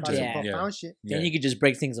you to start talk about to- some yeah. profound shit. Then you could just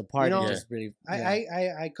break things apart. You know, and just really.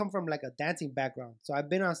 I come from like a dancing background. So I've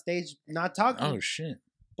been on stage not talking, Oh shit.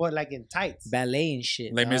 but like in tights. ballet and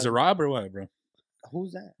shit. Les dog. Miserables or what, bro?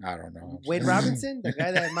 Who's that? I don't know. Wade Robinson? The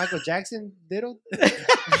guy that Michael Jackson diddled?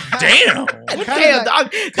 Damn. Damn,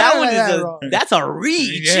 dog. That one is that's a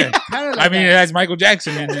reach. Yeah. Kinda like I mean, that. it has Michael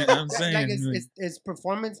Jackson in it. I'm saying. Like it's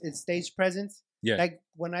performance, it's stage presence. Yeah. Like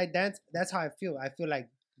when I dance, that's how I feel. I feel like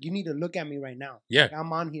you need to look at me right now. Yeah. Like,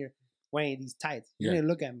 I'm on here wearing these tights. You Yeah. need to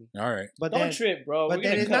look at me. All right. But Don't then, trip, bro. but We're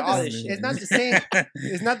then gonna it's cut not all the, this shit. it's not the same.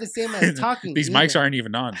 It's not the same as talking. These either. mics aren't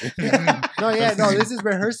even on. dude. No, this is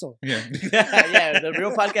rehearsal. Yeah. Yeah, the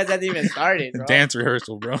real podcast hasn't even started, bro. Dance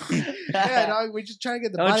rehearsal, bro. Yeah, dog. We're just trying to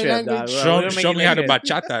get the Don't body trip, language. dog, bro. We're gonna Show make me it how to like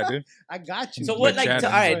bachata, dude. I got you. So what, like, Bachata.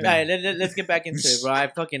 all right, let's get back into it, bro. I'm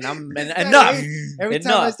This guy enough. hates- Every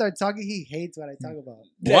time I Enough. start talking, he hates what I talk about.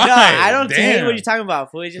 Why? No, I don't hate Damn. what you're talking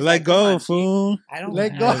about, fool. It's just Let like, come go, on, fool. I don't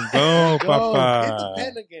Let have- go. Let go, Yo, hit the papa.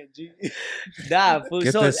 pen again, G. Nah, fool.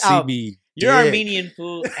 Get So the CB. You're dick. Armenian,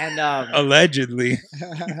 fool, and Allegedly.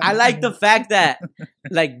 I like the fact that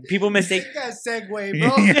like people mistake You got segue,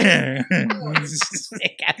 bro. Yeah.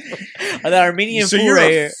 the Armenian So fool you're right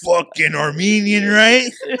a here. fucking Armenian, right?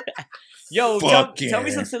 Yo, Fuck tell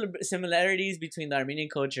me yeah. some similarities between the Armenian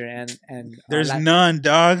culture and There's Latin- none,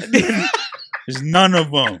 dog. There's none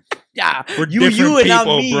of them. Yeah, We're you different and not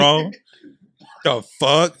people, me. bro. The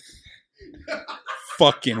fuck?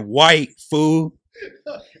 Fucking white fool.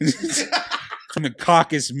 From the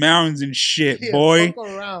Caucasus Mountains and shit, Yeah, boy. fuck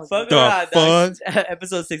around. Fuck The around, dog. fuck?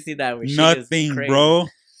 Episode 69. Where she is Nothing, crazy. bro.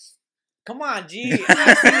 Come on, G.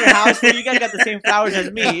 I've seen your house. Fool. You guys got the same flowers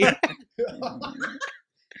as me.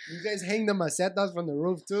 You guys hang the macetas from the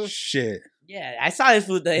roof too. Shit. Yeah, I saw this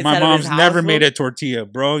food. My mom's never made a tortilla,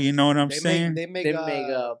 bro. You know what I'm They saying? make They make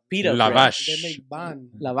pita bread. Lavash. they make ban.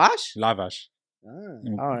 Lavash. Lavash. Ah.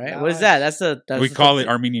 All right, what is that? That's We call it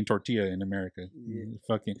Armenian tortilla in America. Yeah.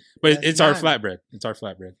 Fucking, but That's it's our naan. flatbread. It's our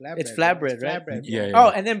flatbread. It's flatbread, right? Flatbread, Yeah, bro. yeah. Oh,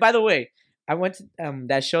 and then by the way, I went to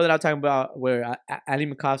that show that I was talking about where Ali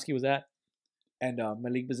Makovsky was at, and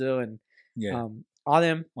Malik Bazil and Yeah. all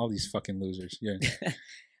them. All these fucking losers. Yeah.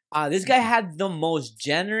 This guy had the most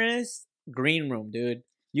generous green room, dude.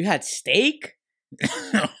 You had steak.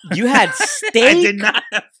 You had steak. I did not.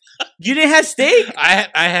 You didn't have steak. I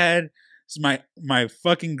had my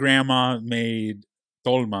fucking grandma made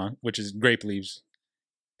tolma, which is grape leaves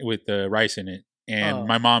with rice in it, and Oh.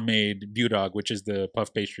 my mom made budog, which is the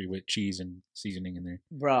puff pastry with cheese and seasoning in there.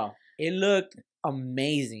 Bro, it looked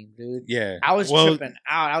amazing, dude. Yeah, I was well, tripping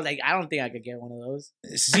out. I was like, I don't think I could get one of those.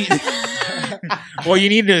 See, well, you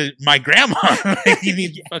need my grandma. You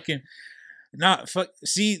need fucking not fuck.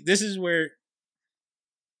 See, this is where,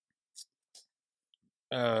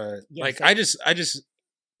 like, so- I just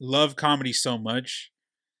love comedy so much.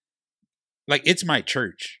 Like, it's my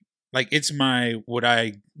church. Like, it's my what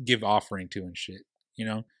I give offering to and shit. You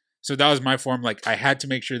know, so that was my form. Like, I had to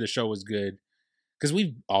make sure the show was good because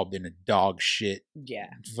we've all been a dog shit. Yeah.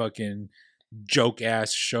 Fucking joke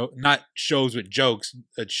ass show, not shows with jokes,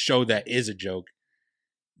 a show that is a joke.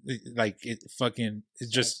 Like it fucking,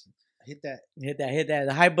 it's just Hit that. Hit that.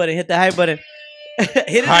 The hype button. Hit the hype button. Hit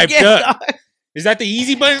it Hyped again, up. dog. is that the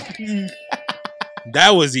easy button?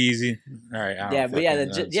 That was easy. All right. I don't Yeah, but yeah,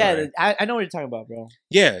 fucking- sorry. I know what you're talking about, bro.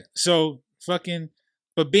 Yeah. So fucking,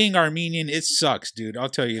 but being Armenian, it sucks, dude. I'll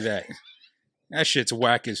tell you that. That shit's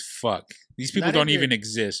whack as fuck. These people Not don't even- even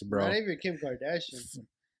exist, bro. Not even Kim Kardashian.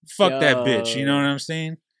 Fuck that bitch. You know Yo. what I'm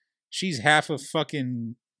saying? She's half a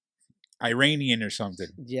fucking Iranian or something.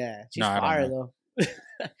 Yeah, she's No, I don't fire know. though.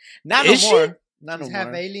 Not Is no she? more. Not no She's half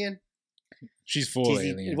more. alien. She's full She's-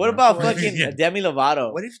 alien. what bro. about fucking Yeah. Demi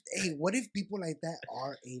Lovato? What if people like that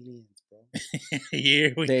are aliens, bro?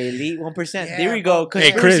 Here we The elite 1%. Yeah, there we go. bro.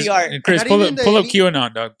 Hey Conspiracy Chris, art. Chris, Not pull even up the pull up elite-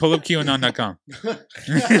 QAnon, dog. Pull up QAnon.com.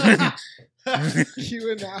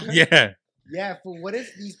 QAnon. Yeah, Yeah, but what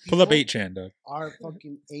if these people pull up 8chan, dog. are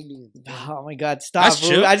fucking aliens? bro? Oh my God! Stop. That's fool.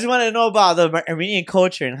 chill. I just want to know about the Armenian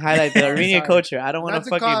culture and highlight the Armenian Sorry. culture. I don't want Not to to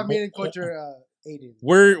call fucking. Armenian culture aliens.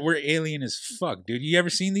 We're alien as fuck, dude. You ever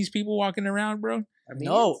seen these people walking around, bro?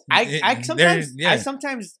 No, It- I they're- sometimes yeah.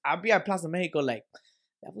 I'll be at Plaza Mexico like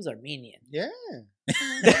that was Armenian. Yeah.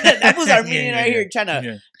 that was Armenian Yeah, right yeah, here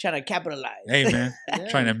yeah. trying to capitalize. Hey man, Yeah.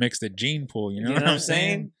 trying to mix the gene pool. You know, You what I'm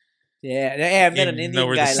saying? Yeah, hey, I met an Even though Indian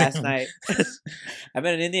we're the guy last same. night. I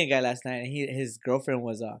met an Indian guy last night, and his girlfriend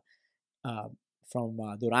was from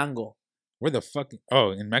Durango. Where the fuck? Oh,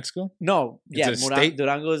 in Mexico? No, It's yeah, a state?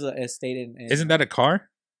 Durango is a state in. Isn't that a car?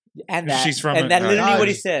 and that she's from and that a- literally what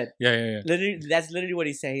he Dodge. said. Yeah, yeah, yeah. Literally, that's literally what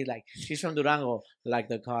he said. He's like, she's from Durango, like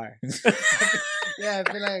the car. Yeah,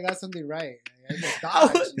 I feel like I got something right. I just I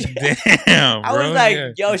dodged. was- Damn, I bro. was like, yeah.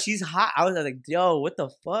 yo, she's hot. I was like, yo, what the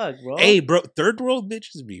fuck, bro? Hey, bro, third world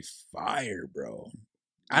bitches be fire, bro.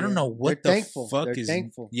 I don't Yeah. know what They're the thankful. fuck They're is.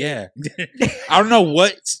 thankful. Yeah, I don't know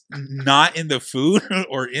what's not in the food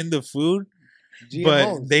or in the food, but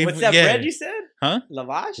GMOs. they What's that yeah. bread you said? Huh?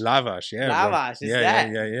 Lavash? Lavash, yeah, Lavash, bro. it's yeah,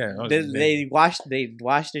 that. yeah. Oh, They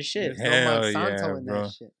washed their shit. There's no Hell Monsanto yeah, in bro.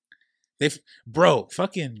 that shit. bro,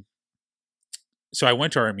 fucking. So I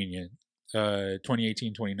went to Armenia,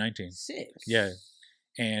 2018, 2019. Sick. Yeah,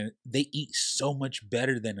 and they eat so much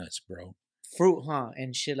better than us, bro. Fruit, huh?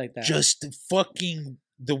 And shit like that. Just fucking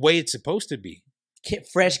the way it's supposed to be.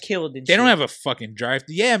 Fresh killed and They shit. don't have a fucking drive.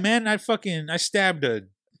 Yeah, man, I stabbed a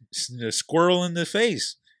squirrel in the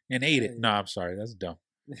face and ate it. No, I'm sorry, that's dumb.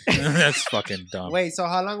 That's fucking dumb. Wait, so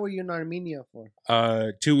how long were you in Armenia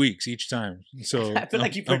for? 2 weeks each time. So I feel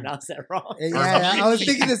like you pronounced that wrong. Yeah, I was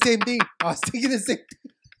thinking the same thing.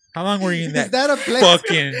 How long were you in Is that that a place?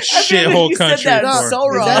 fucking you shithole said country that for? so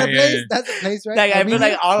Is wrong. that a Yeah, place? yeah. That's a place, right? Like I feel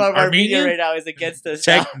like all of Armenia Armenia? right now is against us.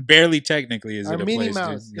 Barely technically is it a Armenia place,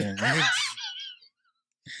 Mouse. dude. Yeah.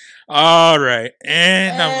 All right,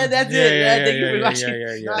 and that's it. Yeah, thank you for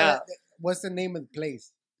watching. Nah, Nah. what's the name of the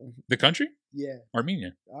place? The country, Yeah,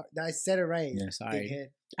 Armenia. I said it right. Yeah. Sorry. Dickhead.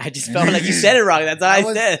 I just felt like you said it wrong. That's all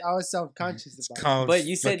I said. I was self-conscious It's about called But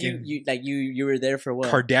you said fucking you were there for what?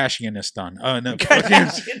 Kardashianistan. Oh no,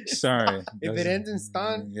 Kardashian. sorry. it. If it ends in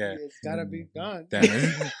stan, yeah, it's gotta be gone. Damn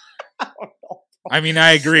it. I mean,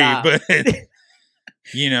 I agree, Stop. but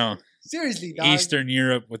you know, Seriously, dog. Eastern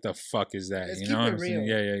Europe. What the fuck is that? Let's You keep know it what I'm saying?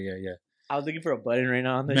 real. Yeah. I was looking for a button right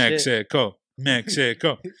now on this shit.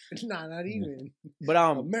 Mexico. Nah, not even. But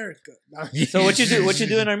America. Nah. so what you do? What you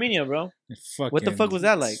do in Armenia, bro? What the fuck was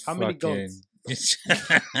that like? How many goats?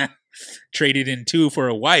 Traded in 2 for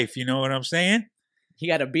a wife. You know what I'm saying? He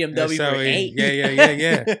got a BMW That's how for he- 8.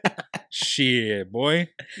 Yeah. Shit, boy.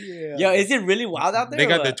 Yeah. Yo, is it really wild out there? They or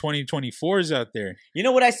got the what? 2024s out there. You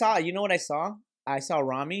know what I saw? I saw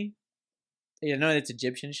Rami. You know, it's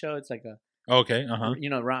Egyptian show. It's like a Okay. Uh-huh. you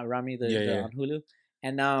know Rami Yeah, yeah. on Hulu,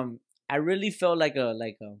 and I really felt like a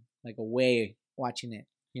way watching it.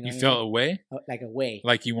 You know, You what I felt mean? away? Like a way.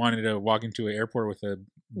 Like you wanted to walk into an airport with a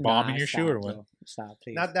bomb in your shoe or what? Bro. Stop,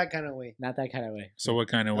 please. Not that kind of way. Not that kind of way. So what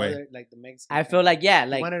kind of way? Other, like the Mexican. I feel like I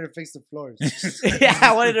like wanted to fix the floors. yeah,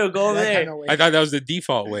 I wanted to go over That there. kinda way. I thought that was the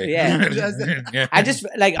default way. Yeah. Yeah. I just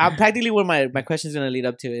like I'm practically what my question is gonna lead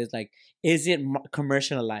up to is like, is it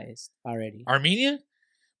commercialized already? Armenia?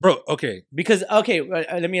 Bro, okay. Because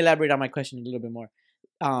let me elaborate on my question a little bit more.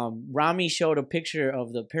 Rami showed a picture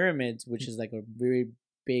of the pyramids, which is like a very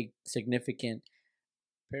big, significant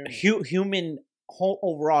Pyramid. human whole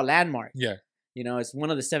overall landmark. Yeah. You know, it's one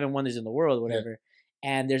of the 7 wonders in the world, whatever.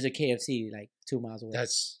 And there's a KFC like 2 miles away.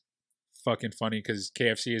 That's fucking funny because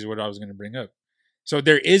KFC is what I was going to bring up. So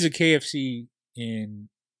there is a KFC in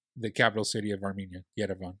the capital city of Armenia,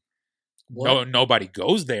 Yerevan. No, nobody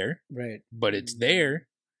goes there, right. but it's there.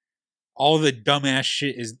 All the dumbass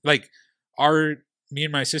shit is like me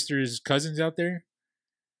and my sister's cousins out there.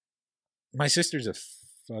 My sister's a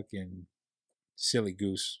fucking silly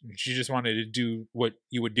goose. She just wanted to do what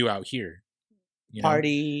you would do out here. You know?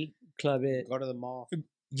 Party, club it. Go to the mall.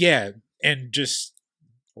 Yeah, and just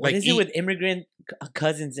What like is it with immigrant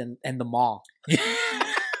cousins and the mall?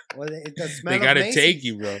 Well, the smell they of gotta Macy's. take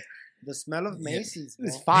you, bro. The smell of Macy's.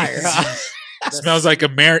 It's bro. fire. huh? It smells like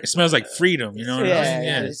smells like freedom. You know what Yeah, I mean? Yeah,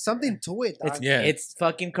 Yeah. there's something to it, dog. Yeah. It's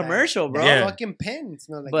fucking commercial, bro. Yeah. Fucking pen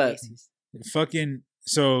smell like But- Macy's. Fucking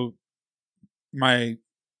so my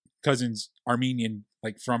cousins Armenian,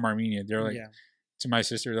 like from Armenia, they're like Yeah, to my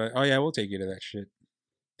sister, like, oh yeah, we'll take you to that shit.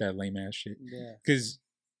 That lame ass shit. yeah,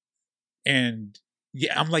 And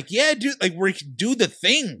yeah, I'm like, yeah, dude, like we can do the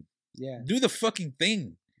thing. yeah. Do the fucking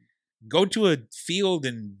thing. Go to a field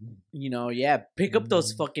and You know, yeah. Pick up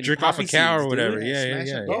those fucking jerk off a poppy cow or seeds, whatever. dude. Yeah, Smash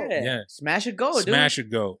yeah, a yeah. goat. Yeah. Yeah. Smash a goat, Smash dude. a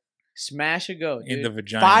goat Smash a goat, in dude. the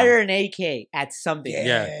vagina. Fire an AK at something.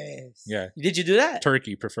 Yeah. Yes. Yeah. Did you do that?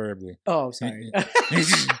 Turkey, preferably. Oh, sorry.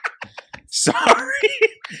 Sorry.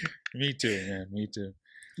 Me too, man. Me too.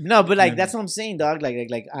 No, but like Yeah. that's what I'm saying, dog. Like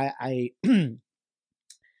I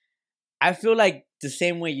I feel like the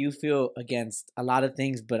same way you feel against a lot of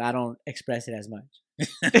things, but I don't express it as much.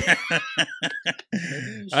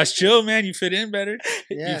 That's chill, man. You fit in better.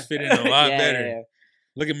 Yeah. You fit in a lot Yeah, better. yeah,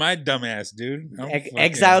 Look at my dumbass, dude. I'm yeah. fucking-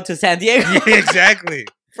 Exile to San Diego Yeah, exactly.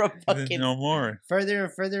 from fucking No more. Further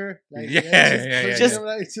and further. Like, Yeah, yeah, yeah, Just push them,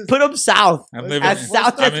 like, just put them south. I'm what's- living. as what's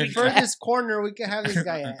south the as I'm in- furthest corner we can have this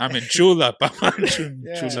guy at. I'm in Chula.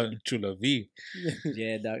 Yeah. Chula V.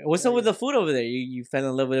 Yeah, dog. What's up with the food over there? You fell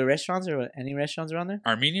in love with the restaurants or what? Any restaurants around there?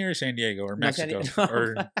 Armenia or San Diego or No, San Mexico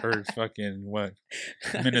Diego. or fucking what?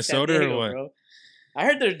 San Minnesota or Diego, what? Bro. I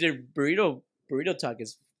heard their burrito talk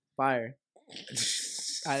is fire.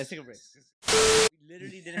 Alright, let's take a break. We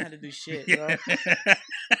literally didn't have to do shit, bro.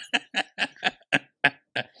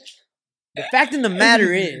 The fact of the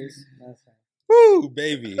matter is, Woo,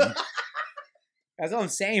 baby. that's what I'm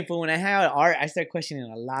saying. But when I have art, I start questioning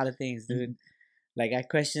a lot of things, dude. Like I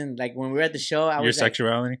questioned, like when we were at the show, I Your was like,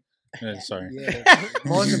 sexuality? Sorry. Yeah.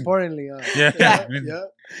 Most importantly, Yeah. Yeah. yeah.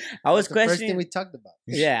 I was That's the first questioning. thing we talked about.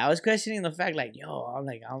 Yeah, I was questioning the fact, like, yo, I'm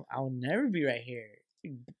like, I'll never be right here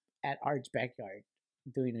at Art's backyard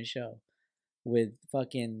doing a show with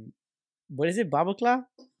fucking, what is it, Babacla?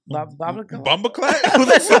 Babacla? Bumbleclat? Who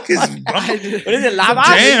the fuck is Bumbleclat? What is it,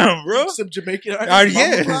 Lavash? Damn, bro. Some Jamaican artist.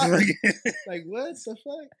 Yeah. Like, what the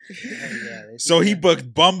fuck? So he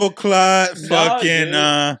booked Bumbleclat, fucking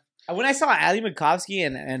dude. When I saw Ali Makovsky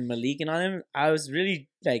and Malik and all them, I was really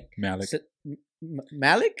like, Malik.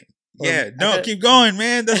 Malik? Or- Yeah, no, keep going,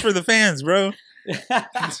 man. That's for the fans, bro.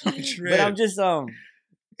 But I'm just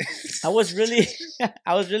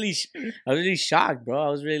I was really shocked, bro. I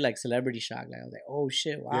was really like celebrity shocked. Like I was like, oh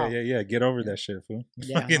shit, wow. Yeah. Get over that shit, fool.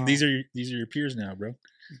 Yeah, Fucking, no. these are your peers now, bro.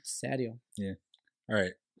 Serio. All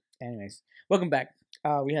right. Anyways, welcome back.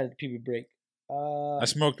 We had a PB break. I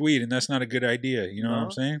smoked weed, and that's not a good idea. You know what I'm No?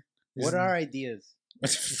 saying? What are ideas?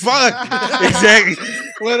 Fuck. Exactly.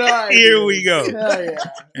 What are Here we go. Hell yeah.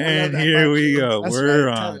 And that here we mic. go. That's We're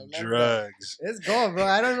right. Tell on them, let them drugs. Let's go, bro.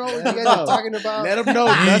 I don't know what Let you them guys know. are talking about. Let them know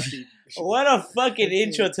nothing. What a fucking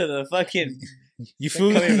intro to the fucking You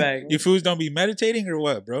coming fools, back. you fools don't be meditating or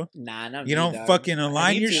what, bro? Nah, not You me, don't dog. fucking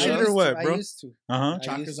align need your to. shit I or used what, to, bro? I used to. Uh huh.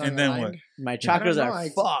 Chakras And then what? My I chakras don't know. are I-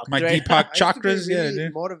 fucked. My right? Deepak I used to chakras, get yeah, really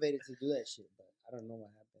dude. motivated to do that shit, but I don't know what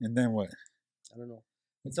happened. And then what? I don't know.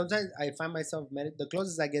 And sometimes I find myself the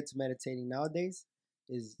closest I get to meditating nowadays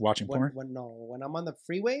is Watching porn? when I'm on the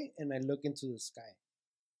freeway and I look into the sky.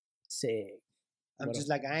 Sick. I'm What just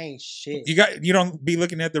like I ain't shit. You don't be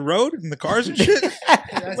looking at the road and the cars and shit.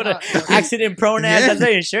 That's What a how- accident prone ass. Yeah. That's why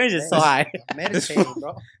your insurance is so high. I'm meditating,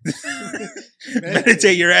 bro.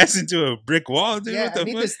 Meditate your ass into a brick wall, dude. Yeah, what I the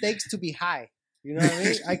need fuck? the stakes to be high. You know what I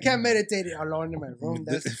mean? I can't meditate alone in my room.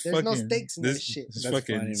 There's no Fucking- stakes in this shit. This That's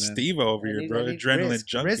fucking funny, man. Steve over I here, need- bro. I need Adrenaline risk.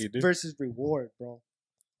 junkie, Risk dude. versus reward, bro.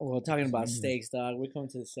 Well, talking about Mm. steaks, dog. We're coming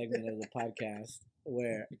to the segment of the podcast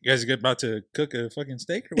where You guys about to cook a fucking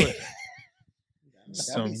steak or what? That'd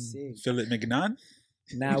Some be sick. filet mignon?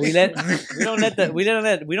 now we don't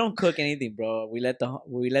cook anything, bro. We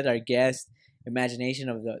let our guests imagination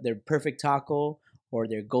of their perfect taco or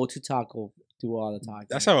their go-to taco do all the talking.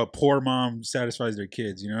 That's how a poor mom satisfies their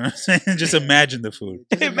kids. You know what I'm saying? Just imagine the food.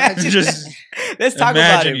 Imagine Just Let's talk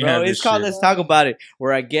about imagine it, you bro. have It's this called shit. Let's Talk About It,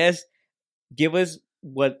 where our guests give us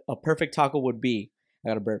what a perfect taco would be. I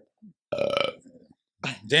got a burp.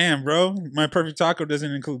 damn, bro. My perfect taco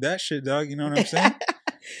doesn't include that shit, dog. You know what I'm saying?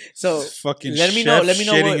 So Fucking let me chef know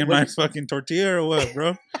shitting what- in my fucking tortilla or what,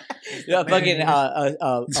 bro? yeah, fucking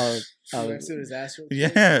Went to his ass.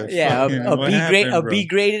 Yeah, yeah, fucking, a what B grade, happened, a bro? B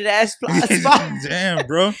graded ass spot. Damn,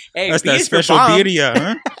 bro. Hey, That's B that is for special bomb. birria,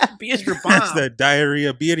 huh? B is for That's bomb. that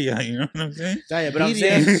diarrhea birria. You know what I'm saying? But I'm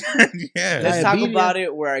saying, Yeah. let's talk Diabetes. about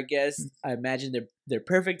it where our guests imagine their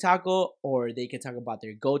perfect taco, or they can talk about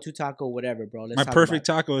their go to taco, whatever, bro. Let's My talk perfect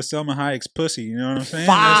about taco is Selma Hayek's pussy. You know what I'm it. saying?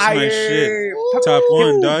 Fire. That's my shit. Top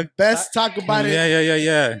one, dog. Best talk about it.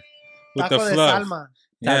 Yeah. With Taco the de fluff. salma.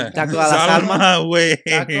 Yeah. Taco a la salma. Way.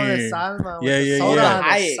 Taco de salma. With Yeah, the yeah, soda yeah. on the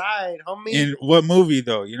Hayek. side, homie. In what movie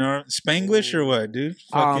though? You know, Spanglish or what, dude?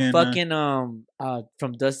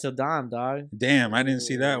 From Dusk Till Dawn, dog. Damn, I didn't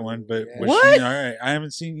see that one, but Yeah. was What? she- all right, I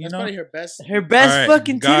haven't seen. You That's know, probably her best. Her best Alright,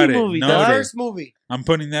 fucking got titty it. movie, Noted. dog. First movie. I'm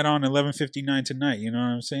putting that on 11:59 tonight. You know what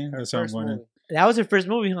I'm saying? Her That's how I'm first going to. movie. That was her first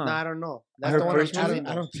movie, huh? No, I don't know. That's Her the one first I'm movie? choosing.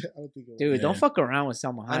 I don't think it was. Dude, Yeah. don't fuck around with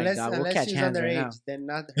Selma Hayek, Unless, dog. We'll unless catch she's hands right now. underage, then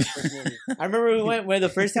not her first movie. I remember we went where the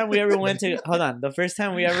first time we ever went to. Hold on, the first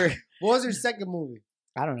time we ever. What was her second movie?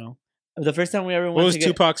 I don't know. The first time we ever What went was to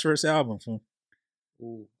get. Tupac's first album? Fool?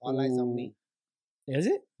 Ooh, All Eyes on Me. Is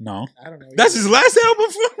it? No, I don't know. that's his last album.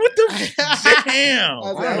 Fool? What the damn? I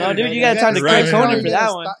was I don't know, like, dude. You gotta talk to Craig Craig Conan Conan for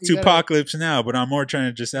that one. Tupacalypse now, but I'm more trying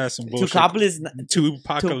to just ask some bullshit. Tupacalypse.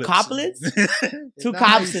 Tupacalypse. Tupacalypse? Two not cops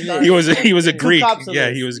how in you there. start. He was a Two Greek. cops Yeah,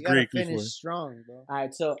 alert. he was You gotta Greek finish before. strong, bro. All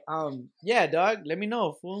right, so yeah, dog. Let me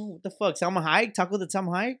know, fool. What the fuck, Selma Hayek? Taco the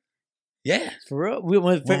Selma Hayek? Yeah, For real? When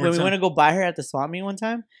more we time. went to go buy her at the swap meet one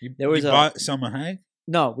time. you, There was you a- bought Selma Hayek.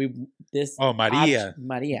 No, Oh, Maria.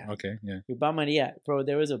 Maria. Okay, yeah. We bought Maria, bro.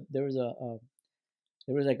 There was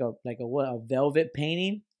like a velvet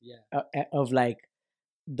painting Yeah. of like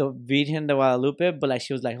the Virgen de Guadalupe, but like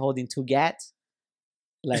she was like holding two gats.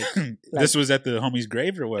 Like This was at the homie's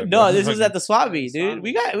grave or what? no, bro? this was at the swap the meet, swap dude.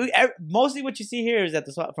 meet. Mostly what you see here is at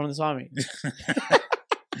the swap from the swap meet.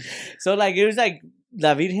 So like it was like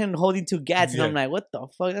La Virgen holding two gats, and I'm Yeah. like, what the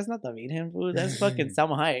fuck? That's not the Virgen, fool. That's fucking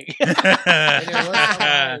Selma Hayek.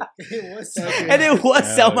 It was Selma Hayek. And it was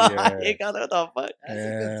Hell Selma yeah. Hayek. I was like, what the fuck? That's a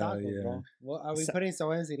good Hell taco, yeah. bro. Well, are we So- putting some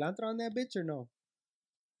cilantro on that bitch or no?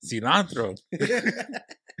 Cilantro.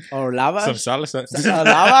 Or Some lavash? salsa.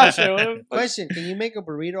 Lavash or whatever. Question: can you make a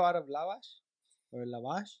burrito out of lavash or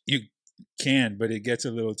lavash? You can, but it gets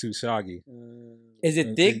a little too soggy. Is it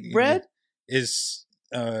Uh, thick you- bread? It's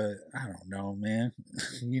I don't know, man.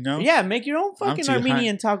 You know? Yeah, make your own fucking too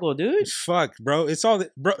Armenian taco, dude. Fuck, bro. It's all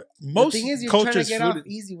bro. The Most thing is, you're trying to cultures get food. off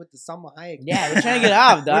easy with the Salma Hayek. Yeah, we're trying to get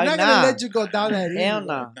off, dog. We're not gonna let you go down that easy. Hell no.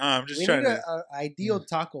 Nah, I'm just We trying need to. an ideal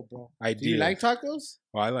taco, bro. Do you Ideal. like tacos?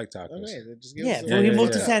 Well, I like tacos. Okay, then just give Yeah, us so some. he yeah,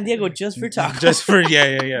 moved to yeah. San Diego just for tacos. Just for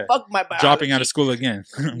yeah. Fuck my biology. Dropping out of school again,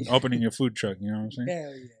 opening a food truck. You know what I'm saying?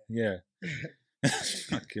 Hell yeah. Yeah.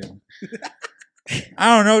 Fucking.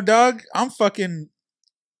 I don't know, dog. I'm fucking.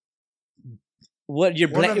 What you're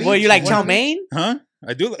One of what you each, like one chow of each. mein? Huh?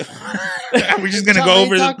 I do. We're just gonna Chow go mein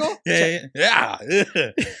over taco? Yeah.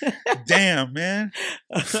 Damn, man.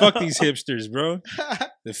 Fuck these hipsters, bro.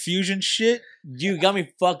 The fusion shit. You got me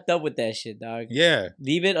fucked up with that shit, dog. Yeah.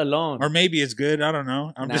 Leave it alone. Or maybe it's good. I don't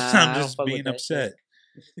know. I'm Nah, just I don't fuck with being that upset.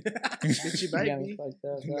 Bitch, you You might got me be. fucked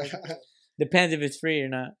up, dog. Depends if it's free or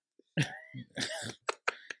not.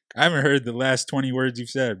 I haven't heard the last 20 words you've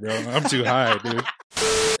said, bro. I'm too high, dude.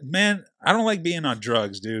 Man, I don't like being on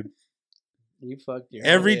drugs, dude. You fucked your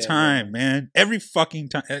Every head, time, man. Every fucking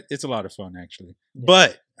time. It's a lot of fun, actually. Yeah.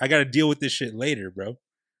 But I got to deal with this shit later, bro. It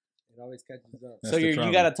always catches up. That's So the you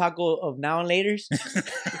problem. got a taco of now and laters?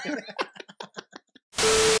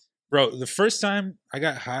 Bro, the first time I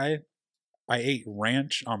got high, I ate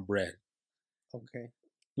ranch on bread. Okay.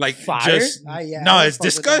 Like, Fire? just. Yeah, No, I would it's fuck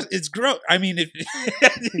with disgust. that. It's gross. I mean,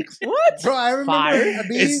 What? Bro, I remember Fire?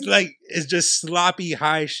 it's like, it's just sloppy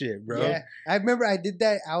high shit, bro. Yeah, I remember I did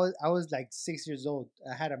that. I was like 6 years old.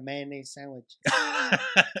 I had a mayonnaise sandwich,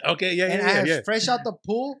 Okay, yeah, and I yeah, was yeah. fresh out the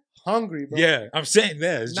pool, hungry, bro. Yeah, I'm saying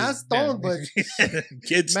that. It's Not just, stoned, but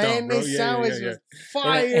kid stoned, bro. Mayonnaise Yeah, sandwich yeah, was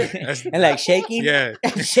fire, That's- And like shaking? yeah.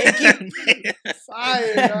 Shaking?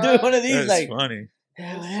 fire. Dude, dog. one of these, That's like, funny.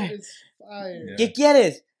 That shit is fire. Yeah. ¿Qué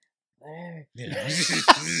quieres? Yeah.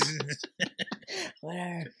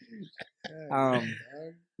 Whatever. Yeah, Um,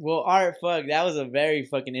 Well, art, fuck, that was a very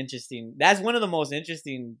fucking interesting. That's one of the most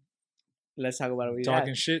interesting. Let's talk about it. We Talking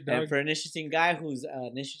had. shit, And dog. for an interesting guy who's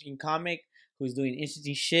an interesting comic, who's doing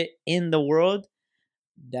interesting shit in the world,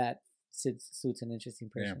 that suits an interesting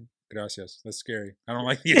person. Gracias. That's scary. I don't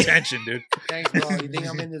like the attention, dude. Thanks, bro. You think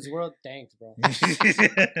I'm in this world? Thanks, bro.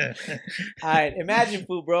 All right, imagine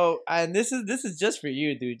food, bro, and this is just for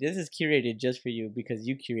you, dude. This is curated just for you because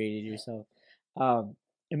you curated yourself.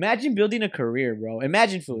 Imagine building a career, bro.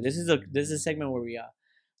 Imagine food. This is a segment where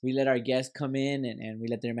we let our guests come in and we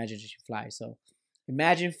let their imagination fly. So,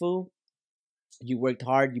 imagine food. You worked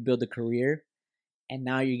hard, you built a career, and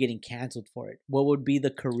now you're getting canceled for it. What would be the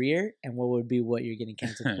career, and what would be what you're getting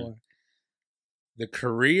canceled for? The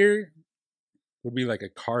career would be like a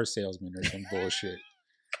car salesman or some bullshit.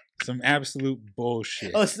 Some absolute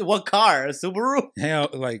bullshit. Oh, so what car? A Subaru? Hell,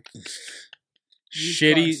 like Used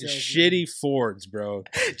car salesman. shitty Fords, bro.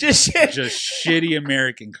 Just shit. Just shitty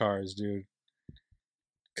American cars, dude.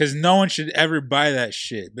 Because no one should ever buy that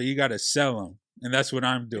shit, but you got to sell them. And that's what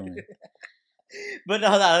I'm doing. But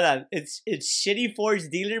hold on. It's Shitty Ford's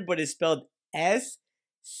dealer, but it's spelled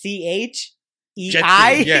SCHEI.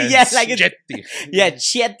 Jetty, Yeah, like it's Jetty. yeah,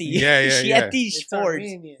 Chetty. Yeah. Chetty It's Ford.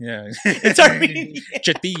 Armenian. Yeah. It's Armenian.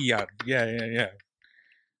 Chetty. Yeah.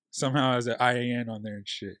 Somehow has an IAN on there and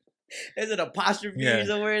shit. There's an apostrophe Yeah.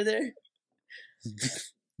 somewhere there.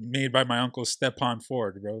 Made by my uncle Stepan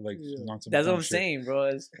Ford, bro. Like, Yeah. on some That's what dumb I'm shit. saying, bro.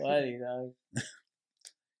 It's funny, dog.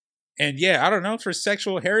 And yeah, I don't know, for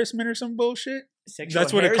sexual harassment or some bullshit. Sexual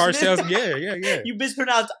That's what a car harassment? salesman. Yeah. You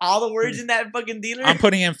mispronounced all the words in that fucking dealer. I'm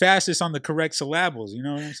putting emphasis on the correct syllables. You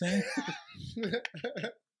know what I'm saying?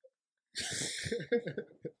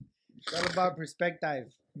 It's all about perspective.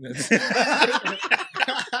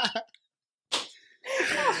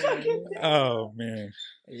 Oh man.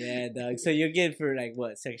 Yeah, dog. So you're good for like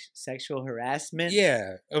what? Sexual harassment?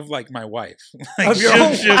 Yeah, of like my wife. Like, Of your own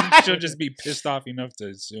wife? she'll just be pissed off enough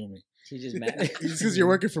to sue me. She's just mad. It's because you're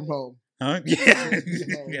working from home. Huh? Yeah.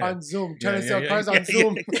 Yeah. On Zoom, trying to Yeah, sell yeah, cars yeah, on yeah,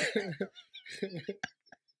 Zoom.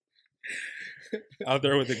 Out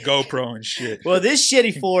there with a GoPro and shit. Well, this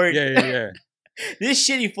shitty Ford. Yeah. This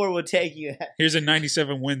shitty Ford will take you. Here's a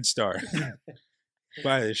 97 Windstar.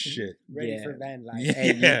 Buy this shit. Ready Yeah. for van life.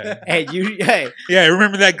 Yeah. Hey. Yeah,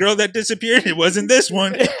 remember that girl that disappeared? It wasn't this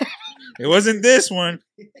one. It wasn't this one.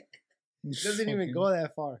 It doesn't even go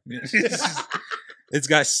that far. It's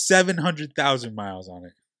got 700,000 miles on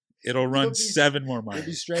it. It'll run You'll be- 7 more You'll be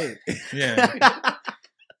miles. straight. Yeah.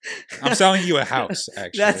 I'm selling you a house,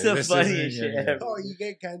 actually. That's the This funniest isn't- shit ever. Oh, you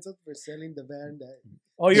get canceled for selling the van that.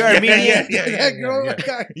 Oh, you're Armenian? Yeah. That girl, like,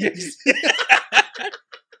 Yes.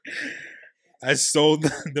 I sold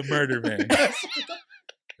the murder van.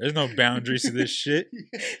 There's no boundaries to this shit.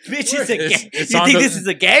 Bitch, it's a It's- game. it's You on think the- this is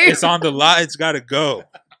a game? It's on the lot. It's got to go.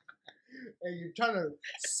 Hey, you're trying to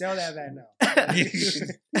sell that van now.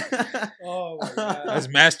 Oh my god. That's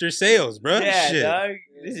master sales, bro. Yeah, Shit. dog.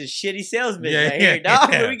 This is shitty salesman Yeah, right yeah, here,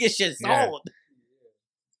 dog. yeah. We get shit Yeah. sold.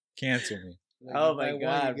 Cancel me. Like, Oh you my buy one,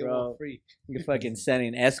 God, you get bro. one free. You're fucking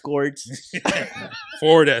selling escorts.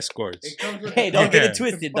 Ford escorts. It comes with Hey, don't get Yeah. it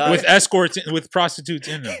twisted, dog. With escorts, with prostitutes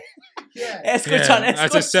in them. yeah, Escorts Yeah, on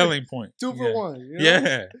escorts. that's a selling point. 2 for Yeah. 1. You know? Yeah.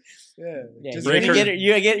 Yeah. Yeah, Just you break only her- get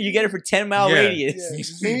it. You get it for 10-mile Yeah. radius. Yeah,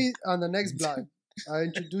 just maybe on the next block, I'll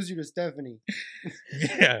introduce you to Stephanie.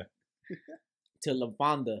 Yeah. To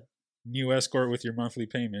Lavanda. New escort with your monthly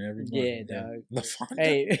payment every month. Yeah, dog. LaFonda.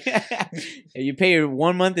 Hey, if you pay your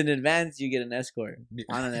 1 month in advance, you get an escort.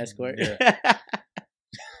 On an escort. Yeah.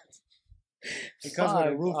 It comes with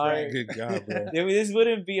a roof rack. Good God, bro. I mean, this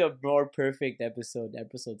wouldn't be a more perfect episode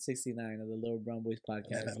 69 of the Lil Brown Boys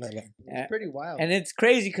podcast. It's pretty wild. And it's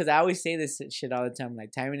crazy because I always say this shit all the time.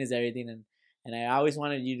 Like, timing is everything. And I always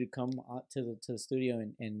wanted you to come out to the studio.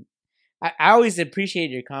 And I always appreciate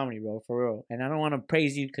your comedy, bro, for real. And I don't want to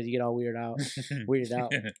praise you because you get all weirded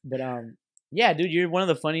out. But, yeah, dude, you're one of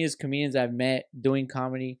the funniest comedians I've met doing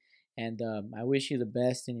comedy. And I wish you the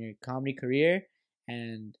best in your comedy career.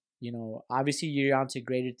 And, you know, obviously you're on to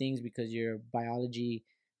greater things because you're a biology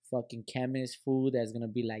fucking chemist, food that's going to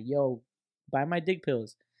be like, yo, buy my dick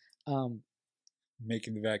pills.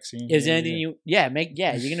 Making the vaccine. Is there anything you're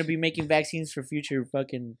going to be making vaccines for future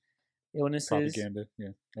fucking illnesses. Propaganda. Yeah.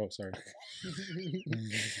 Oh, sorry.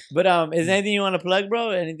 But is there anything you want to plug,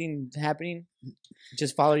 bro? Anything happening?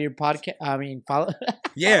 Just follow your podcast. I mean, follow.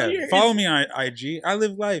 Yeah, follow me on IG. I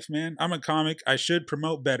live life, man. I'm a comic. I should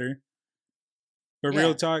promote better. But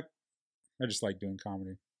real talk, I just like doing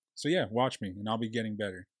comedy. So yeah, watch me, and I'll be getting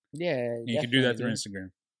better. Yeah, And you can do that through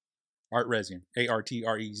Instagram. Artrezian.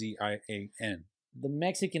 ARTREZIAN. The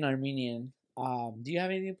Mexican Armenian. Do you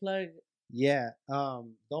have anything to plug? Yeah.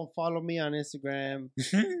 Don't follow me on Instagram.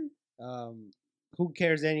 Who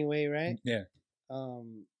cares anyway, right? Yeah.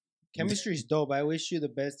 Chemistry's dope. I wish you the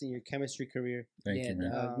best in your chemistry career. Thank you,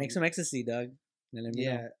 man. Dog. Make some ecstasy, dog. And let me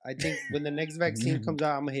know. I think when the next vaccine comes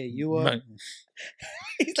out, I'm gonna hit you up.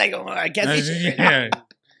 He's like, oh, I can't see shit. Yeah.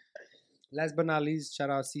 Last but not least, shout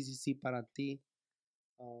out CCC para ti.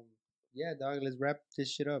 Yeah, dog. Let's wrap this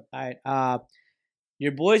shit up. All right.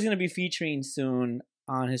 Your boy's gonna be featuring soon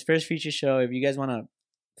on his first feature show. If you guys wanna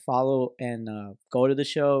follow and go to the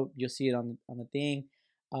show, you'll see it on the thing.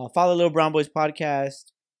 Follow Lil Brown Boys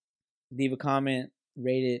Podcast. Leave a comment,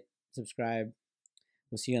 rate it, subscribe.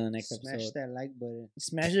 We'll see you on the next episode. Smash that like button.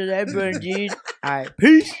 Smash that like button, dude. All right,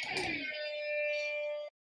 peace.